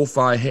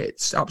surefire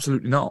hits.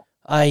 Absolutely not.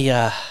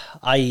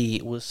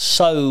 I was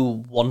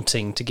so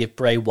wanting to give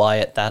Bray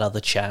Wyatt that other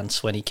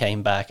chance when he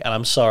came back, and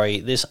I'm sorry,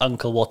 this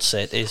Uncle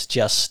What's-It is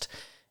just...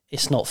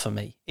 It's not for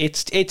me.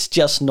 It's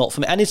just not for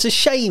me. And it's a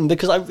shame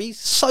because he's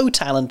so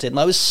talented and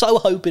I was so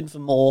hoping for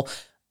more,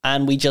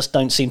 and we just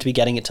don't seem to be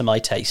getting it to my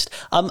taste.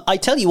 I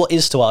tell you what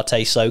is to our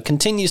taste, though,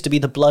 continues to be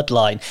the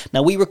Bloodline.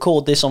 Now, we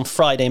record this on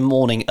Friday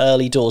morning,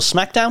 early doors.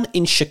 SmackDown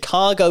in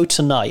Chicago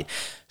tonight.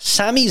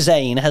 Sami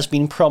Zayn has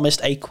been promised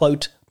a,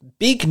 quote,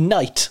 big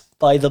night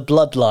by the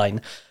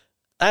Bloodline.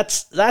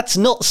 That's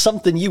not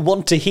something you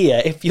want to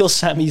hear if you're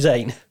Sami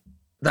Zayn.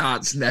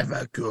 That's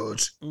never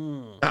good.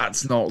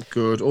 That's not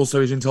good. Also,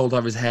 he's been told to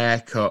have his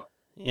hair cut.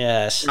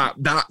 Yes.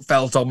 That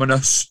felt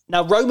ominous.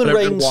 Now, Roman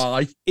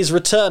Reigns is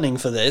returning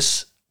for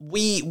this.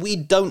 We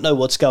don't know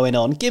what's going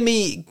on. Give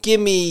me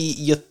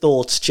your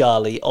thoughts,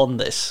 Charlie, on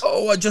this.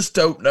 Oh, I just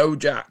don't know,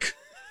 Jack.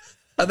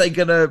 Are they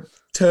going to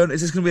turn...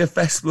 Is this going to be a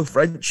festival of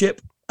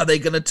friendship? Are they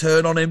going to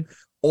turn on him?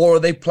 Or are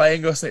they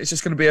playing us and it's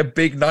just going to be a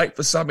big night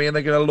for Sami and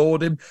they're going to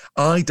laud him?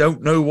 I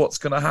don't know what's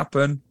going to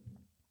happen.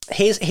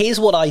 Here's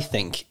what I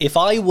think. If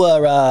I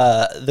were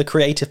the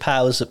creative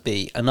powers that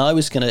be, and I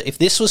was going to... If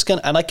this was going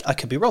to... And I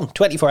could be wrong.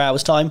 24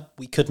 hours time,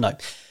 we could know.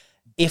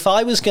 If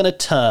I was going to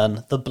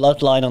turn the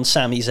Bloodline on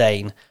Sami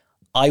Zayn,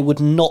 I would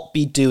not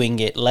be doing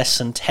it less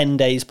than 10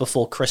 days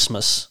before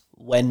Christmas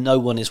when no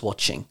one is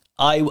watching.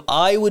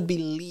 I would be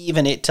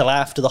leaving it till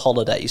after the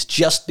holidays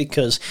just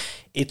because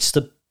it's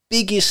the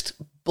biggest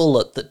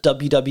bullet that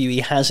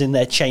WWE has in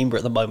their chamber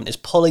at the moment, is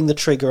pulling the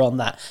trigger on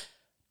that.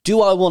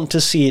 Do I want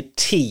to see it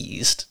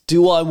teased?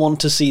 Do I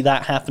want to see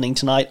that happening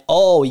tonight?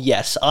 Oh,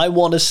 yes, I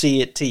want to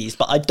see it teased,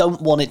 but I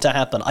don't want it to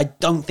happen. I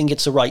don't think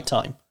it's the right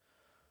time.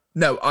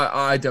 No,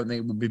 I don't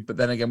think it would be. But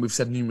then again, we've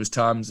said numerous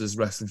times as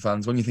wrestling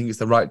fans, when you think it's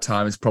the right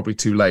time, it's probably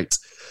too late.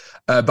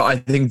 But I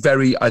think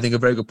a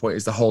very good point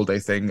is the holiday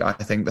thing. I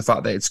think the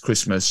fact that it's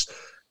Christmas,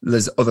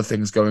 there's other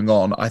things going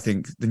on. I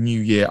think the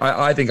New Year.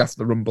 I think after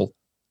the Rumble,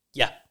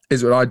 Yeah.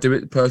 is what I do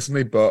it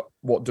personally. But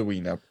what do we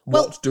know?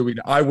 What do we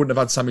know? I wouldn't have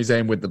had Sami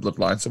Zayn with the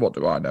Bloodline, so what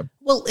do I know?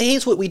 Well,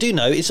 here's what we do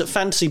know: is that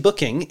fantasy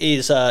booking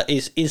is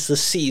the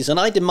season.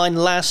 I did mine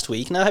last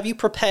week. Now, have you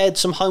prepared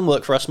some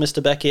homework for us,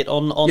 Mr. Beckett,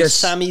 on Yes,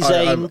 Sami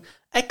Zayn?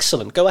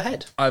 Excellent. Go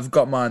ahead. I've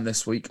got mine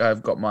this week.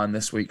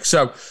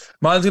 So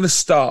mine's going to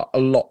start a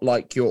lot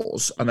like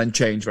yours and then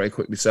change very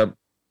quickly. So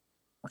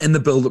in the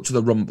build up to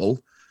the Rumble,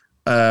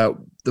 the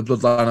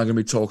Bloodline are going to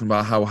be talking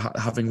about how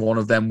having one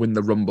of them win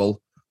the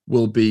Rumble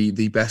will be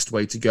the best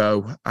way to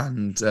go,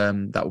 and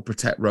that will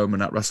protect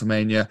Roman at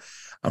WrestleMania.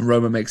 And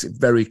Roman makes it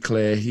very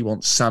clear he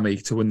wants Sami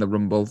to win the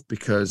Rumble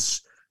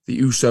because the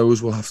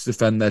Usos will have to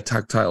defend their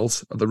tag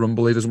titles at the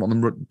Rumble. He doesn't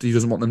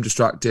want them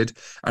distracted,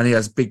 and he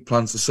has big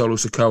plans for Solo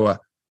Sikoa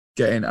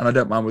getting. And I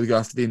don't mind we go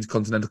after the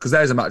Intercontinental because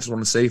there's a match I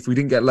want to see. If we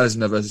didn't get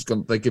Lesnar versus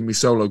Gunther, give me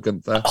Solo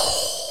Gunther.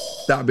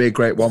 That'd be a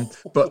great one.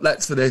 But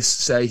let's for this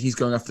say he's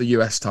going after the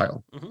US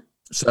title. Mm-hmm.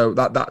 So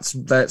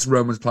that's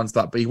Roman's plans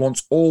for that. But he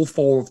wants all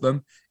four of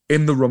them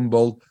in the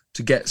Rumble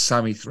to get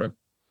Sami through.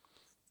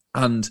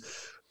 And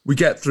we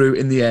get through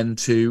in the end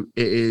to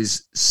it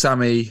is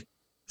Sami,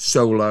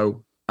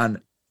 Solo, and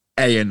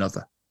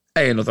another.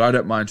 I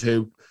don't mind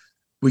who.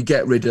 We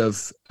get rid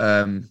of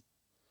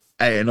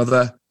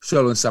another.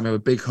 Solo and Sami have a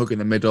big hug in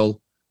the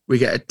middle. We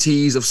get a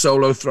tease of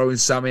Solo throwing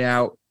Sami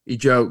out. He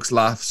jokes,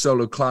 laughs.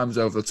 Solo climbs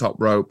over the top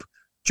rope,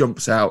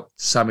 jumps out.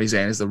 Sami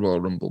Zayn is the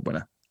Royal Rumble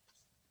winner.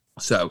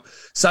 So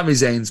Sami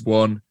Zayn's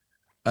won.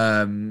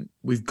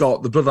 We've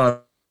got the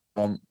Bloodline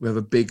on. We have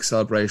a big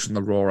celebration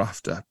on the Raw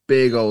after.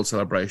 Big old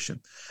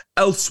celebration.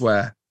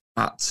 Elsewhere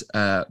at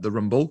the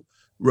Rumble,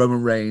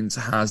 Roman Reigns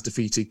has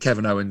defeated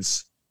Kevin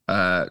Owens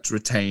to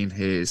retain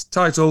his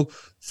title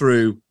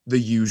through the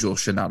usual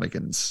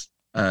shenanigans.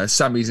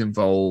 Sami's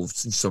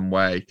involved in some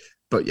way,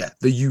 but yeah,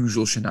 the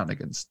usual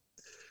shenanigans.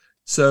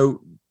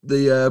 So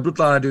the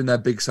Bloodline are doing their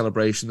big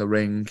celebration in the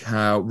ring,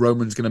 how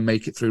Roman's going to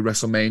make it through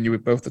WrestleMania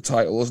with both the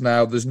titles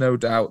now, there's no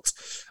doubt.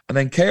 And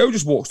then KO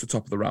just walks to the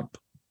top of the ramp.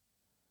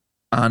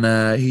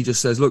 And he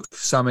just says, look,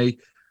 Sami,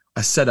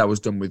 I said I was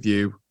done with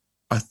you.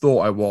 I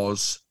thought I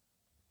was,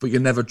 but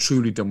you're never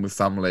truly done with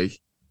family.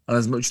 And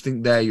as much as you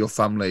think they're your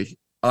family,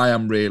 I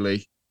am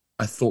really.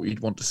 I thought you'd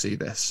want to see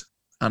this.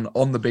 And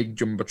on the big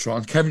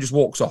Jumbotron, Kevin just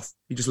walks off.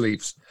 He just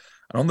leaves.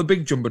 And on the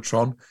big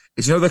Jumbotron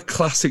is, the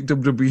classic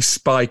WWE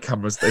spy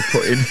cameras they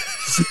put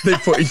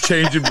in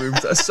changing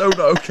rooms that are so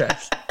not okay.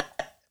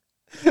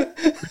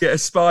 We get a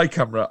spy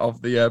camera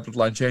of the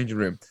Bloodline changing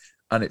room.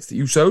 And it's the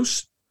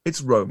Usos,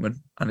 it's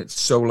Roman, and it's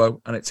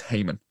Solo, and it's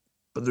Heyman.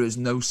 But there is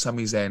no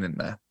Sami Zayn in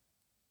there.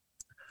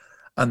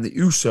 And the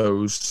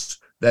Usos,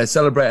 they're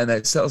celebrating,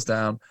 it settles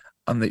down,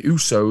 and the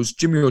Usos,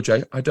 Jimmy or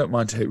Jay, I don't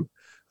mind who,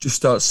 just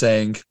start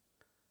saying,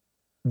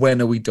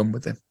 when are we done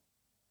with him?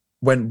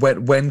 When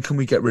can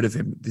we get rid of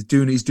him?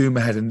 He's doing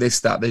my head and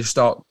this, that. They just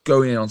start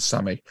going in on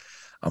Sami.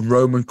 And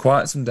Roman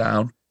quiets them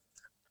down.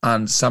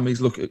 And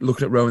Sami's looking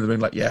at Roman in the ring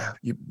like, yeah,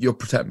 you'll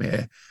protect me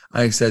here.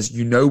 And he says,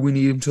 we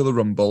need him till the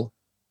Rumble.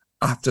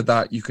 After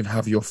that, you can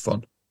have your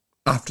fun.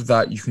 After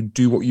that, you can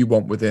do what you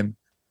want with him.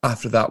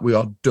 After that, we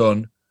are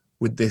done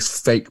with this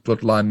fake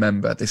Bloodline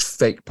member, this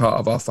fake part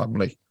of our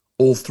family.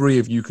 All three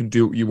of you can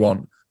do what you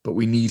want, but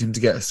we need him to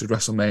get us to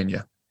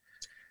WrestleMania.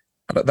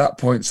 And at that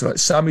point, so like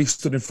Sami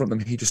stood in front of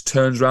them, he just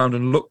turns around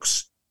and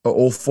looks at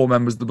all four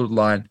members of the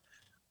Bloodline,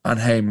 and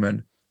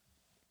Heyman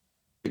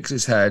shakes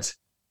his head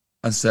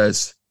and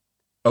says,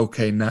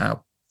 okay,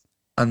 now.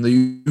 And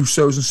the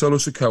Usos and Solo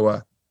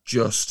Sikoa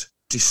just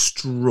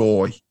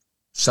destroy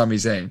Sami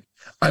Zayn.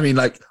 I mean,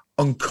 like,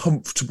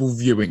 uncomfortable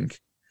viewing.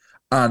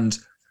 And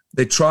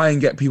they try and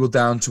get people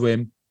down to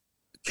him.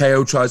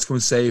 KO tries to come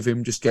and save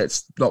him, just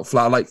gets knocked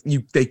flat.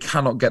 They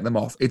cannot get them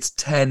off. It's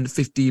 10,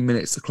 15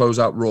 minutes to close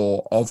out Raw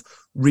of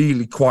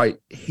really quite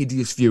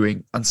hideous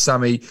viewing. And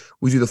Sami,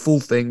 we do the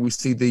full thing. We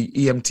see the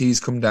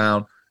EMTs come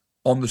down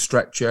on the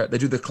stretcher. They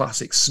do the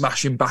classic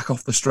smash him back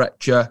off the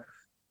stretcher.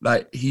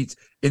 In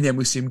the end,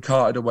 we see him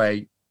carted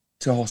away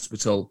to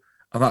hospital.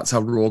 And that's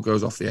how Raw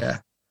goes off the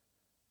air.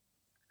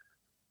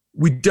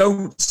 We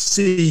don't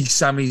see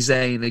Sami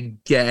Zayn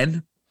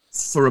again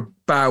for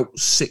about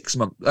 6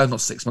 months.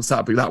 Not 6 months,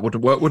 that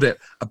wouldn't work, would it?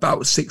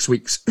 About 6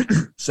 weeks.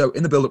 So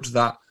in the build-up to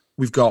that,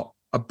 we've got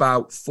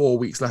about 4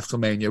 weeks left till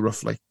Mania,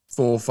 roughly.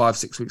 4, 5,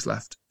 6 weeks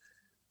left.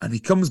 And he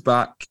comes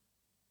back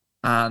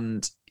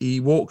and he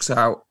walks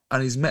out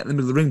and he's met in the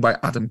middle of the ring by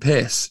Adam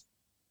Pearce.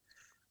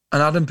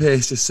 And Adam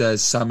Pearce just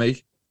says,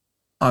 Sami,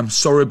 I'm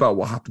sorry about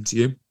what happened to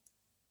you.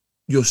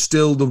 You're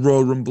still the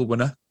Royal Rumble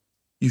winner.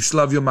 You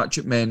still have your match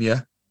at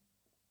Mania.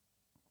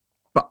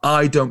 But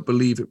I don't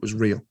believe it was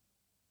real.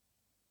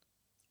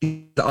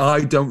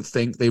 I don't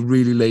think they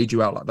really laid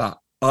you out like that.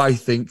 I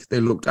think they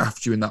looked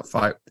after you in that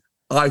fight.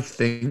 I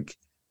think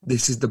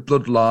this is the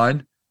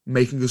Bloodline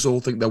making us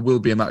all think there will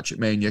be a match at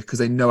Mania because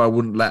they know I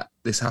wouldn't let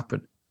this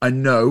happen.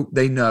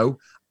 they know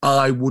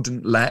I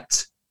wouldn't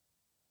let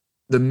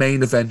the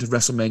main event of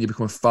WrestleMania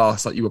become a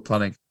farce like you were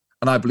planning.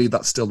 And I believe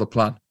that's still the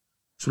plan.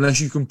 So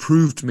unless you can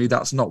prove to me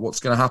that's not what's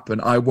going to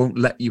happen, I won't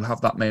let you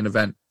have that main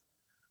event.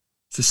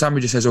 So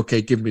Sami just says,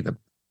 okay, give me them.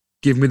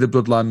 Give me the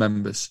Bloodline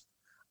members.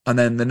 And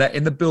then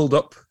in the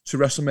build-up to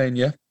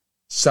WrestleMania,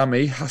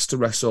 Sami has to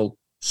wrestle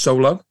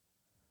Solo,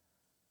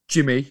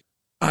 Jimmy,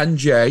 and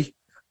Jay,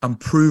 and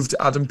prove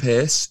to Adam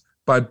Pearce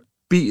by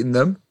beating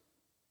them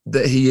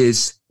that he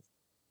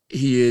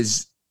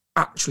is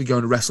actually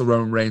going to wrestle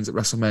Roman Reigns at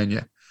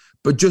WrestleMania.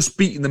 But just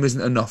beating them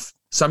isn't enough.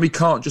 Sami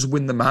can't just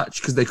win the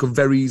match because they could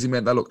very easily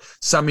make that look.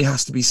 Sami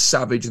has to be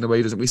savage in the way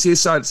he does it. We see a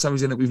side of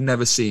Sami's in that we've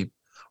never seen.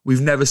 We've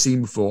never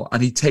seen before.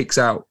 And he takes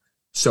out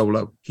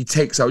Solo. He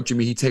takes out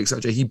Jimmy. He takes out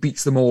Jay. He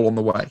beats them all on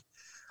the way.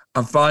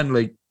 And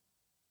finally,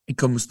 it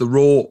comes the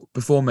Raw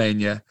before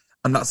Mania.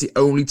 And that's the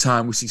only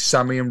time we see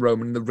Sami and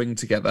Roman in the ring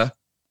together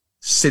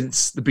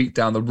since the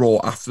beatdown, the Raw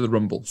after the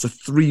Rumble. So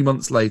 3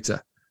 months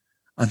later.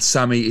 And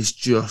Sami is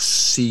just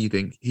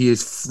seething. He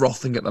is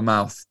frothing at the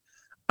mouth.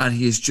 And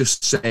he is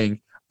just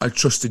saying, I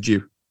trusted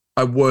you.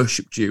 I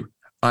worshipped you.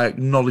 I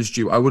acknowledged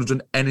you. I would have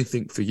done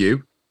anything for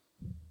you.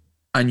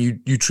 And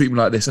you treat me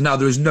like this. And now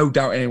there is no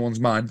doubt in anyone's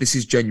mind, this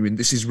is genuine.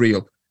 This is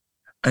real.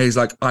 And he's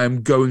like, I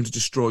am going to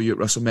destroy you at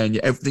WrestleMania.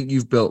 Everything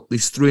you've built,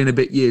 these 3 and a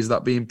bit years of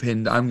that being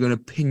pinned, I'm going to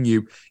pin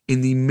you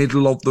in the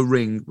middle of the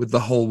ring with the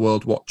whole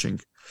world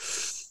watching.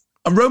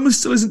 And Roman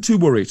still isn't too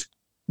worried.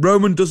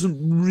 Roman doesn't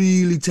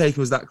really take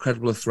him as that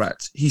credible a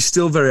threat. He's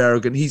still very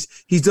arrogant.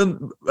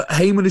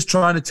 Heyman is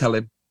trying to tell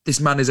him, this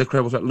man is a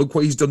credible threat. Look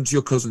what he's done to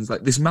your cousins.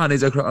 Like, this man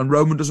is a credible, and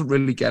Roman doesn't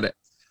really get it.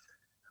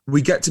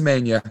 We get to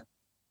Mania,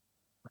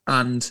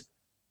 and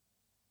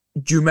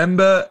do you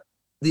remember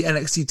the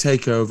NXT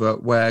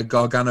takeover where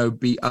Gargano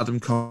beat Adam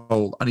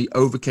Cole and he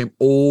overcame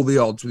all the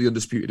odds with the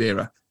Undisputed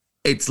Era?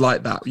 It's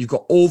like that. You've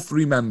got all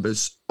 3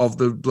 members of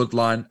the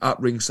Bloodline at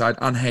ringside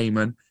and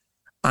Heyman,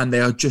 and they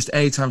are just,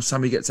 anytime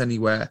Sami gets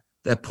anywhere,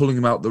 they're pulling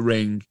him out the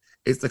ring.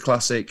 It's the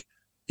classic,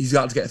 he's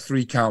got to get a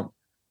 3 count.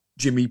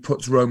 Jimmy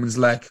puts Roman's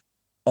leg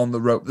on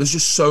the rope. There's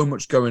just so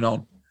much going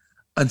on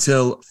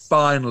until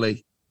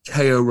finally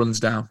KO runs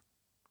down.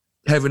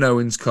 Kevin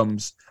Owens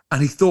comes,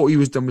 and he thought he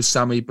was done with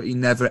Sami, but he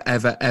never,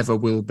 ever, ever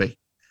will be.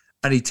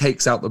 And he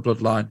takes out the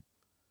Bloodline.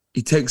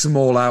 He takes them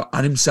all out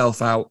and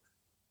himself out,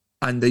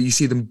 and you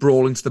see them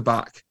brawling to the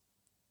back.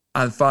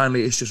 And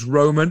finally, it's just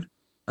Roman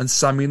and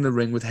Sami in the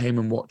ring with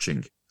Heyman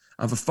watching.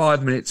 And for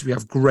 5 minutes, we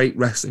have great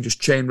wrestling,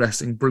 just chain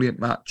wrestling, brilliant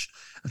match,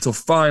 until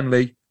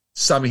finally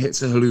Sami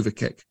hits a Helluva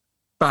Kick.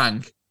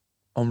 Bang!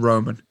 On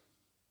Roman.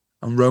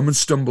 And Roman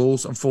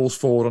stumbles and falls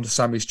forward onto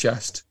Sami's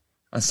chest.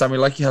 And Sami,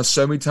 like he has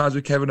so many times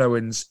with Kevin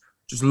Owens,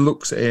 just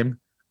looks at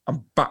him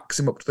and backs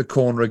him up to the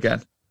corner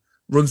again.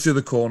 Runs through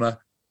the corner,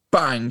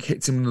 bang,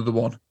 hits him another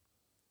one.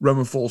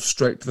 Roman falls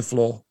straight to the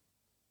floor.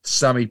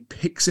 Sami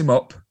picks him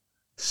up,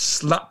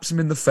 slaps him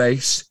in the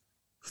face,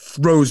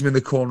 throws him in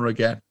the corner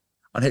again,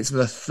 and hits him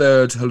with a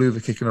 3rd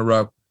Helluva Kick in a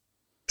row.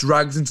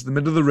 Drags into the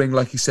middle of the ring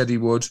like he said he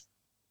would,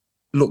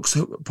 looks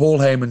Paul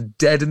Heyman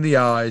dead in the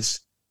eyes,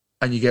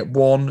 and you get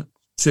 1,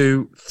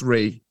 2,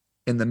 3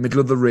 in the middle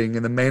of the ring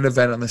in the main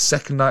event on the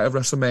second night of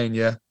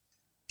WrestleMania.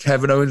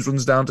 Kevin Owens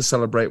runs down to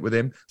celebrate with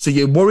him. So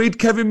you're worried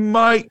Kevin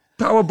might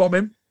powerbomb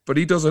him, but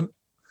he doesn't.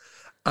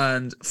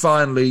 And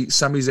finally,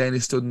 Sami Zayn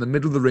is stood in the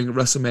middle of the ring at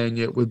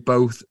WrestleMania with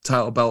both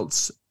title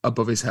belts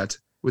above his head,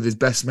 with his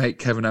best mate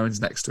Kevin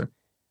Owens next to him.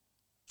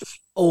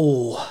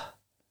 Oh,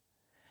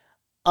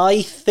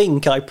 I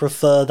think I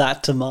prefer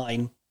that to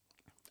mine.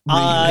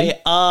 Really?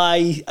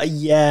 I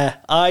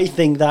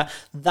think that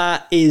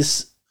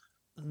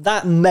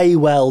may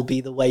well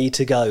be the way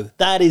to go.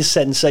 That is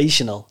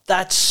sensational.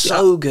 That's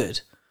so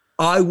good.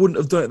 I wouldn't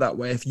have done it that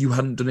way if you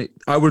hadn't done it.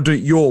 I would have done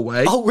it your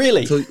way. Oh,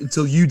 really?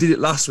 Until you did it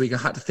last week, I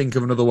had to think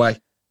of another way.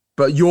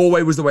 But your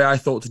way was the way I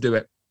thought to do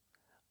it.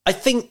 I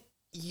think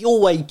your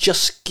way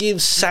just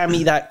gives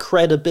Sami that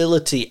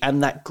credibility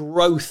and that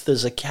growth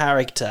as a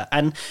character.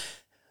 And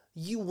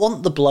you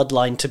want the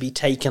Bloodline to be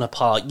taken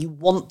apart. You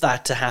want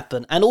that to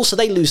happen. And also,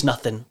 they lose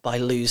nothing by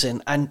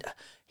losing. And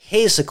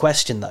here's the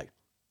question, though.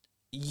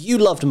 You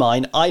loved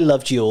mine. I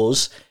loved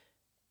yours.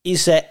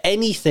 Is there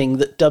anything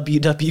that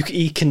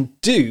WWE can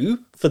do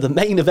for the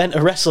main event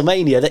of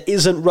WrestleMania that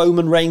isn't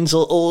Roman Reigns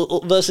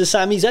or versus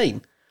Sami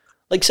Zayn?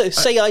 Like, so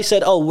say I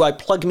said, oh, right,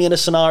 plug me in a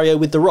scenario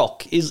with The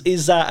Rock.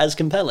 Is that as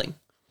compelling?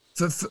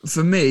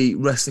 For me,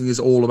 wrestling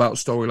is all about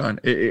storyline.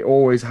 It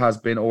always has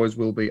been, always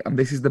will be. And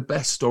this is the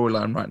best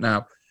storyline right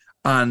now.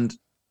 And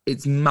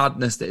it's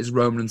madness that it's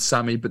Roman and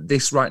Sami. But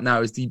this right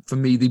now is, for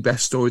me, the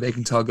best story they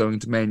can tell going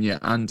into Mania.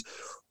 And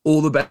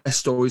all the best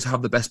stories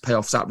have the best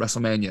payoffs at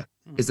WrestleMania.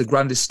 It's the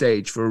grandest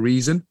stage for a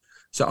reason.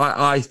 So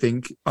I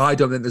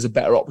don't think there's a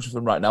better option for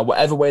them right now.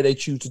 Whatever way they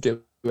choose to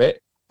do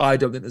it, I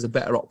don't think there's a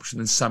better option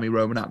than Sami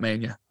Roman at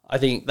Mania. I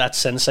think that's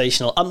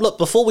sensational. Look,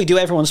 before we do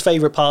everyone's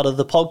favourite part of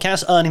the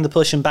podcast, earning the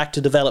push and back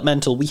to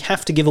developmental, we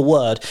have to give a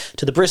word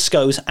to the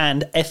Briscoes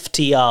and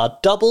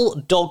FTR. Double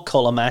dog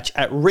collar match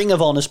at Ring of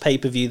Honor's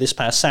pay-per-view this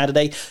past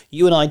Saturday.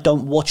 You and I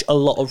don't watch a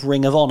lot of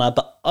Ring of Honor,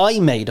 but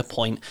I made a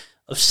point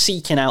of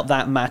seeking out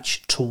that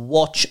match to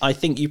watch. I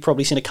think you've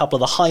probably seen a couple of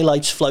the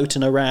highlights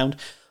floating around.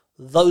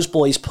 Those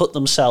boys put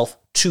themselves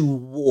to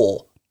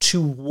war,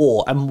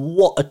 and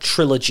what a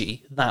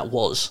trilogy that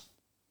was.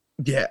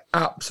 Yeah,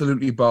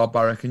 absolutely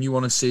barbaric. And you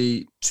want to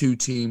see two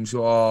teams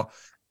who are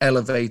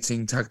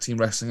elevating tag team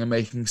wrestling and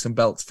making some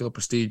belts feel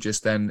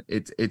prestigious, then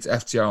it's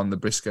FTR and the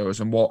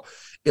Briscoes, and what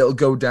it'll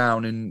go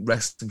down in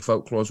wrestling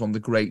folklore as one of the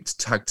great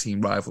tag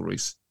team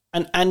rivalries.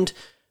 And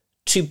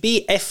to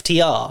be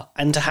FTR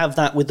and to have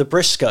that with the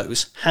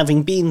Briscoes,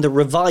 having been the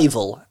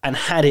Revival and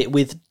had it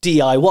with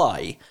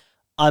DIY,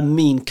 I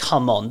mean,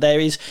 come on.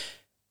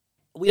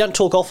 We don't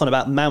talk often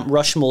about Mount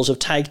Rushmores of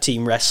tag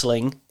team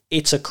wrestling.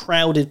 It's a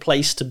crowded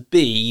place to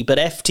be, but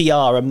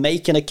FTR are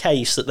making a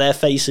case that their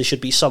faces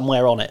should be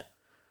somewhere on it.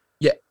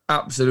 Yeah,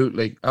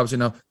 absolutely.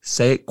 Now,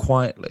 say it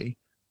quietly.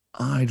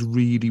 I'd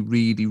really,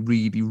 really,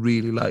 really,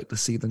 really like to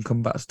see them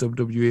come back to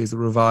WWE as the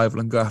Revival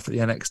and go after the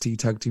NXT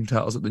tag team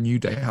titles that the New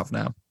Day have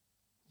now.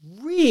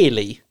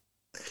 Really?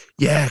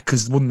 Yeah,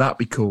 because wouldn't that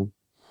be cool?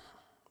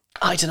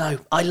 I don't know.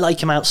 I like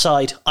them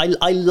outside. I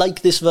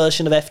like this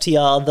version of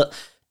FTR that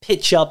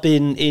pitch up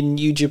in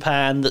New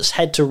Japan, that's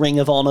head to Ring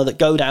of Honor, that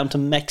go down to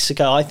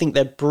Mexico. I think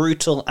they're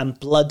brutal and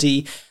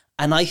bloody,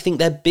 and I think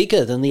they're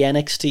bigger than the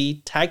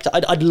NXT tag.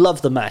 I'd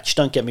love the match.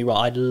 Don't get me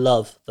wrong. I'd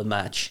love the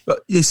match.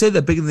 But you say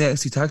they're bigger than the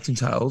NXT tag team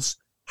titles.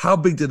 How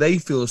big do they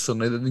feel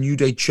suddenly that the New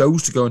Day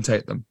chose to go and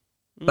take them?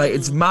 Like,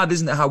 it's mad,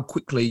 isn't it, how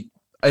quickly,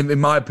 in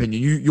my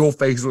opinion, your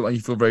face looks like you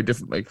feel very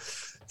differently,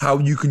 how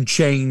you can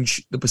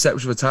change the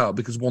perception of a title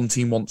because one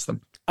team wants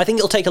them. I think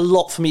it'll take a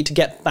lot for me to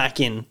get back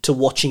into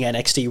watching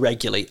NXT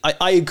regularly.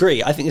 I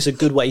agree. I think it's a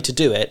good way to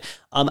do it.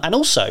 And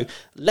also,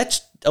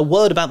 a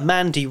word about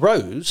Mandy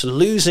Rose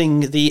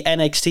losing the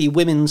NXT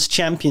Women's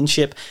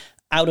Championship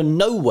out of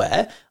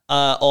nowhere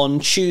on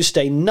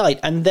Tuesday night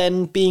and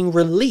then being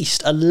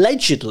released,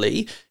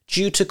 allegedly,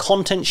 due to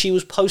content she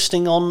was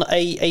posting on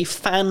a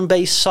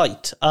fan-based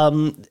site.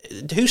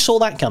 Who saw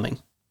that coming?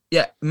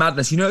 Yeah,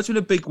 madness. You know, it's been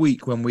a big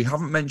week when we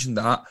haven't mentioned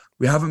that.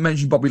 We haven't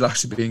mentioned Bobby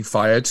Lashley being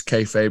fired,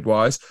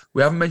 kayfabe-wise.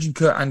 We haven't mentioned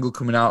Kurt Angle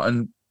coming out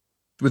and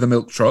with a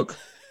milk truck.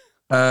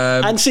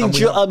 And seeing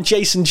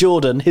Jason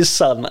Jordan, his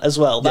son, as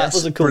well. That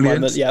was a cool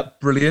moment. Yeah,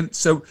 brilliant.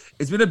 So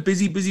it's been a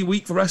busy, busy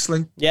week for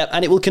wrestling. Yeah,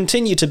 and it will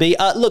continue to be.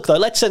 Look, though,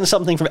 let's send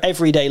something from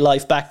everyday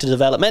life back to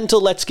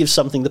developmental. Let's give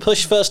something the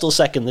push first or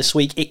second this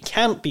week. It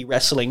can't be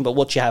wrestling, but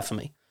what do you have for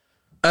me?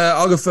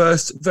 I'll go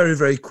first. Very,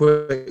 very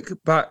quick.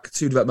 Back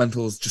to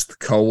developmentals. Just the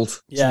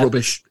cold. It's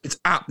rubbish. It's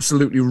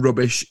absolutely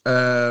rubbish.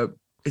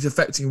 It's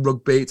affecting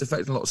rugby. It's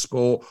affecting a lot of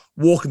sport.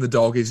 Walking the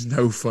dog is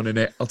no fun in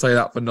it. I'll tell you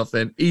that for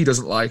nothing. He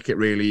doesn't like it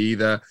really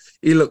either.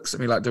 He looks at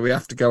me like, do we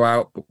have to go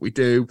out? But we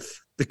do.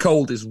 The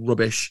cold is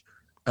rubbish.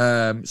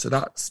 So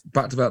that's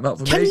back to developmental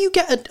for me.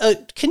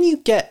 Can you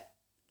get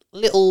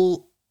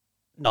little...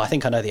 No, I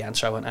think I know the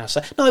answer. I won't ask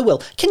that. No, I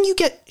will. Can you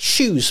get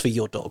shoes for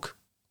your dog?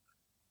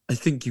 I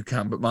think you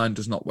can, but mine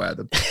does not wear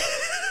them.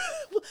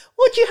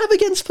 What do you have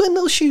against putting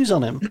little shoes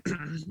on him?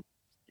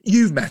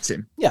 You've met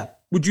him. Yeah.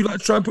 Would you like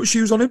to try and put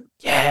shoes on him?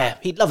 Yeah,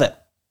 he'd love it.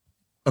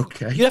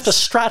 Okay. You'd have to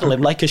straddle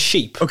him like a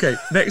sheep. Okay,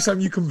 next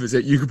time you come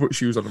visit, you can put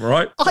shoes on him, all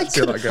right? I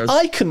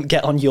couldn't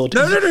get on your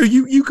dog. No,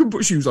 you can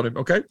put shoes on him,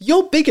 okay?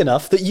 You're big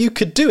enough that you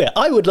could do it.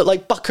 I would look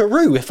like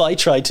Buckaroo if I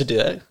tried to do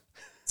it.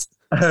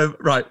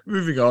 Right,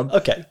 moving on.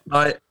 Okay.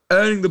 My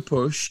earning the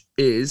push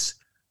is,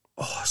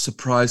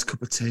 surprise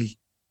cup of tea.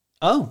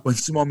 Oh. When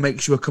someone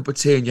makes you a cup of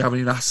tea and you haven't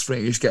even asked for it,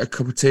 you just get a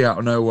cup of tea out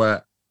of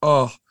nowhere.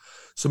 Oh,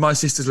 so my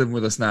sister's living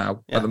with us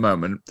now at the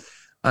moment.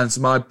 And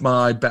so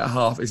my better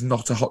half is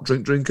not a hot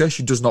drink drinker.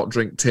 She does not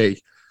drink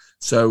tea.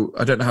 So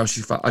I don't know how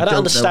she... I don't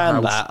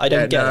understand that. I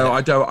don't get it.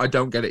 I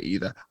don't get it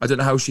either. I don't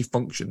know how she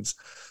functions.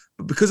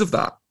 But because of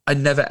that, I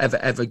never, ever,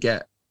 ever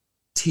get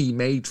tea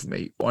made for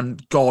me.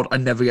 And God, I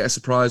never get a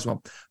surprise one.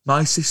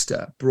 My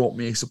sister brought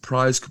me a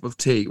surprise cup of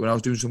tea when I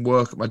was doing some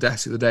work at my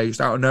desk the other day, just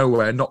out of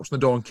nowhere, knocked on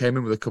the door and came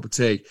in with a cup of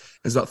tea. It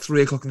was about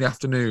 3:00 in the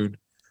afternoon.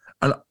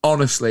 And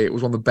honestly, it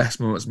was one of the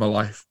best moments of my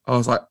life. I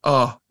was like,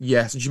 oh,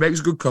 yes. And she makes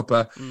a good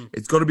cuppa.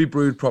 It's got to be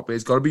brewed properly.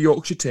 It's got to be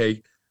Yorkshire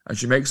tea. And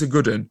she makes a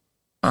good one.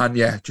 And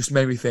yeah, just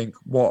made me think,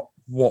 what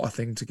a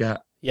thing to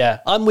get. Yeah,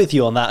 I'm with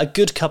you on that. A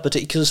good cup of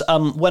tea, because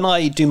when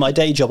I do my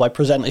day job, I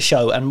present a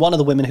show, and one of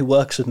the women who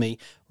works with me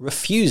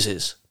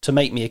refuses to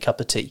make me a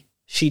cup of tea.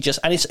 She just,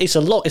 and it's a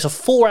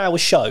 4-hour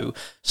show,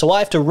 so I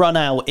have to run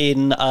out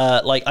in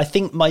I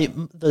think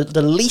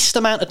the least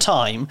amount of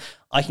time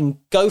I can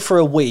go for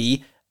a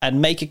wee and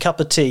make a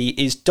cup of tea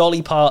is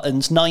Dolly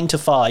Parton's 9 to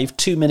 5,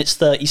 2 minutes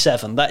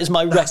 37. That is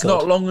my record. That's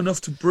not long enough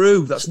to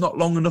brew. That's not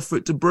long enough for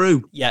it to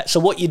brew. Yeah, so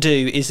what you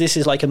do is, this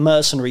is like a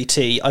mercenary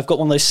tea. I've got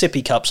one of those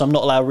sippy cups. I'm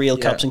not allowed real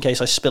cups in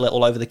case I spill it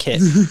all over the kit.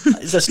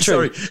 That's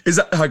true.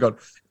 Sorry, hang on.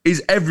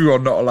 Is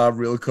everyone not allowed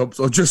real cups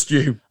or just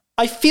you?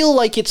 I feel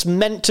like it's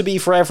meant to be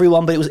for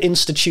everyone, but it was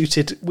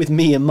instituted with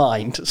me in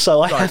mind.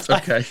 So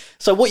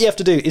so what you have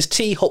to do is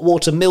tea, hot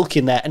water, milk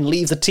in there, and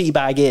leave the tea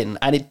bag in,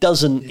 and it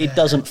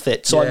doesn't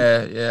fit. So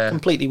I'm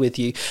completely with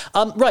you.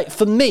 Right,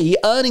 for me,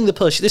 Earning the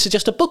Push. This is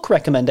just a book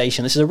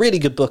recommendation. This is a really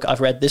good book I've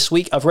read this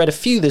week. I've read a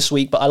few this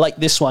week, but I like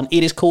this one.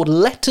 It is called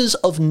Letters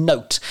of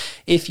Note.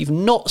 If you've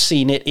not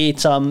seen it,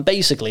 it's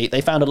basically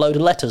they found a load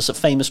of letters that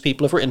famous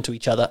people have written to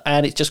each other,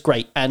 and it's just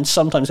great. And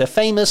sometimes they're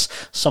famous,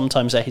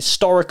 sometimes they're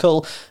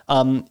historical.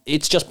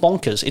 It's just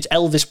bonkers. It's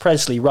Elvis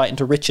Presley writing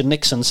to Richard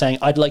Nixon saying,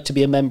 "I'd like to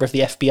be a member of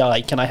the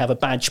FBI. Can I have a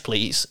badge,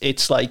 please?"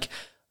 It's like...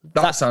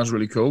 That sounds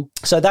really cool.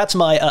 So that's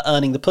my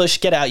Earning the Push.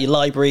 Get out your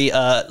library,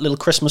 little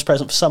Christmas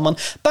present for someone.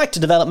 Back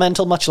to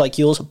developmental, much like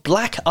yours,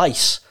 Black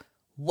Ice.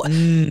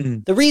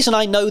 The reason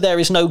I know there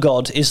is no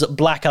God is that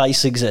Black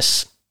Ice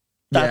exists.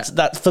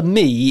 That for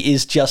me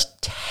is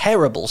just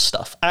terrible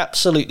stuff.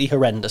 Absolutely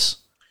horrendous.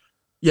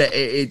 Yeah,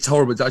 it's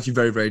horrible. It's actually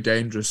very, very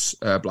dangerous,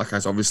 Black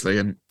Ice, obviously.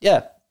 And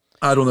yeah,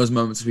 I had one of those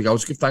moments this week. I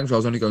was thankful I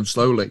was only going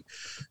slowly.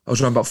 I was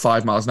running about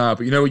 5 miles an hour.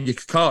 But you know when your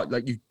car,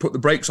 like you put the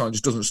brakes on, it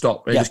just doesn't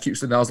stop. It just keeps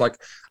sitting there. I was like,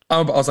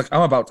 I'm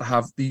about to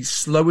have the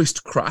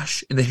slowest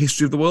crash in the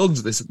history of the world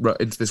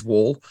into this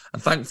wall,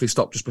 and thankfully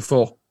stopped just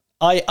before.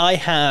 I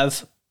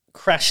have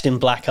crashed in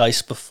Black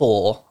Ice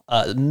before.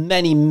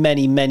 Many,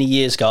 many, many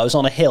years ago, I was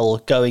on a hill,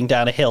 going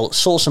down a hill,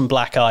 saw some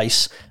black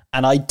ice,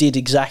 and I did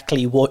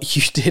exactly what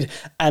you did.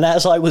 And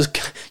as I was,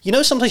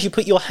 sometimes you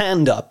put your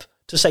hand up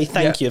to say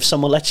thank you if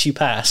someone lets you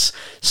pass.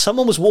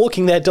 Someone was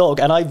walking their dog,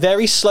 and I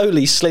very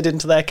slowly slid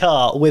into their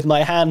car with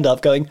my hand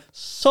up, going,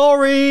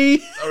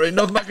 sorry,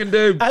 nothing I can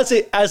do. as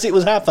it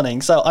was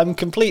happening. So I'm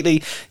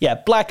completely,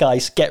 Black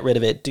Ice, get rid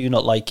of it, do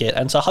not like it.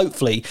 And so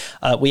hopefully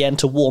we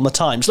enter warmer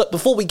times. Look,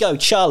 before we go,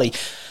 Charlie,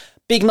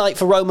 big night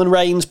for Roman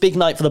Reigns, big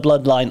night for the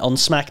Bloodline on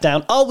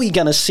SmackDown. Are we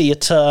going to see a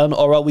turn,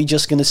 or are we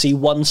just going to see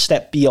one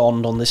step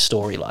beyond on this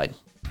storyline?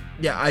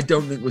 Yeah, I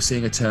don't think we're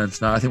seeing a turn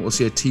tonight. I think we'll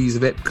see a tease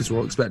of it because we're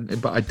all expecting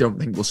it, but I don't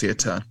think we'll see a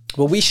turn.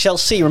 Well, we shall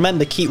see.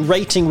 Remember, keep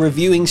rating,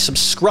 reviewing,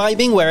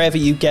 subscribing wherever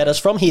you get us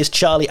from. He is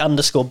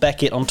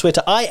Charlie_Beckett on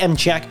Twitter. I am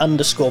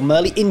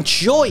Jack_Murley.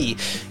 Enjoy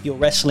your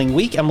wrestling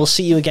week, and we'll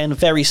see you again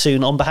very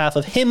soon on behalf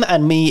of him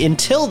and me.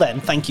 Until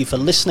then, thank you for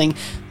listening,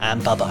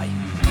 and bye-bye.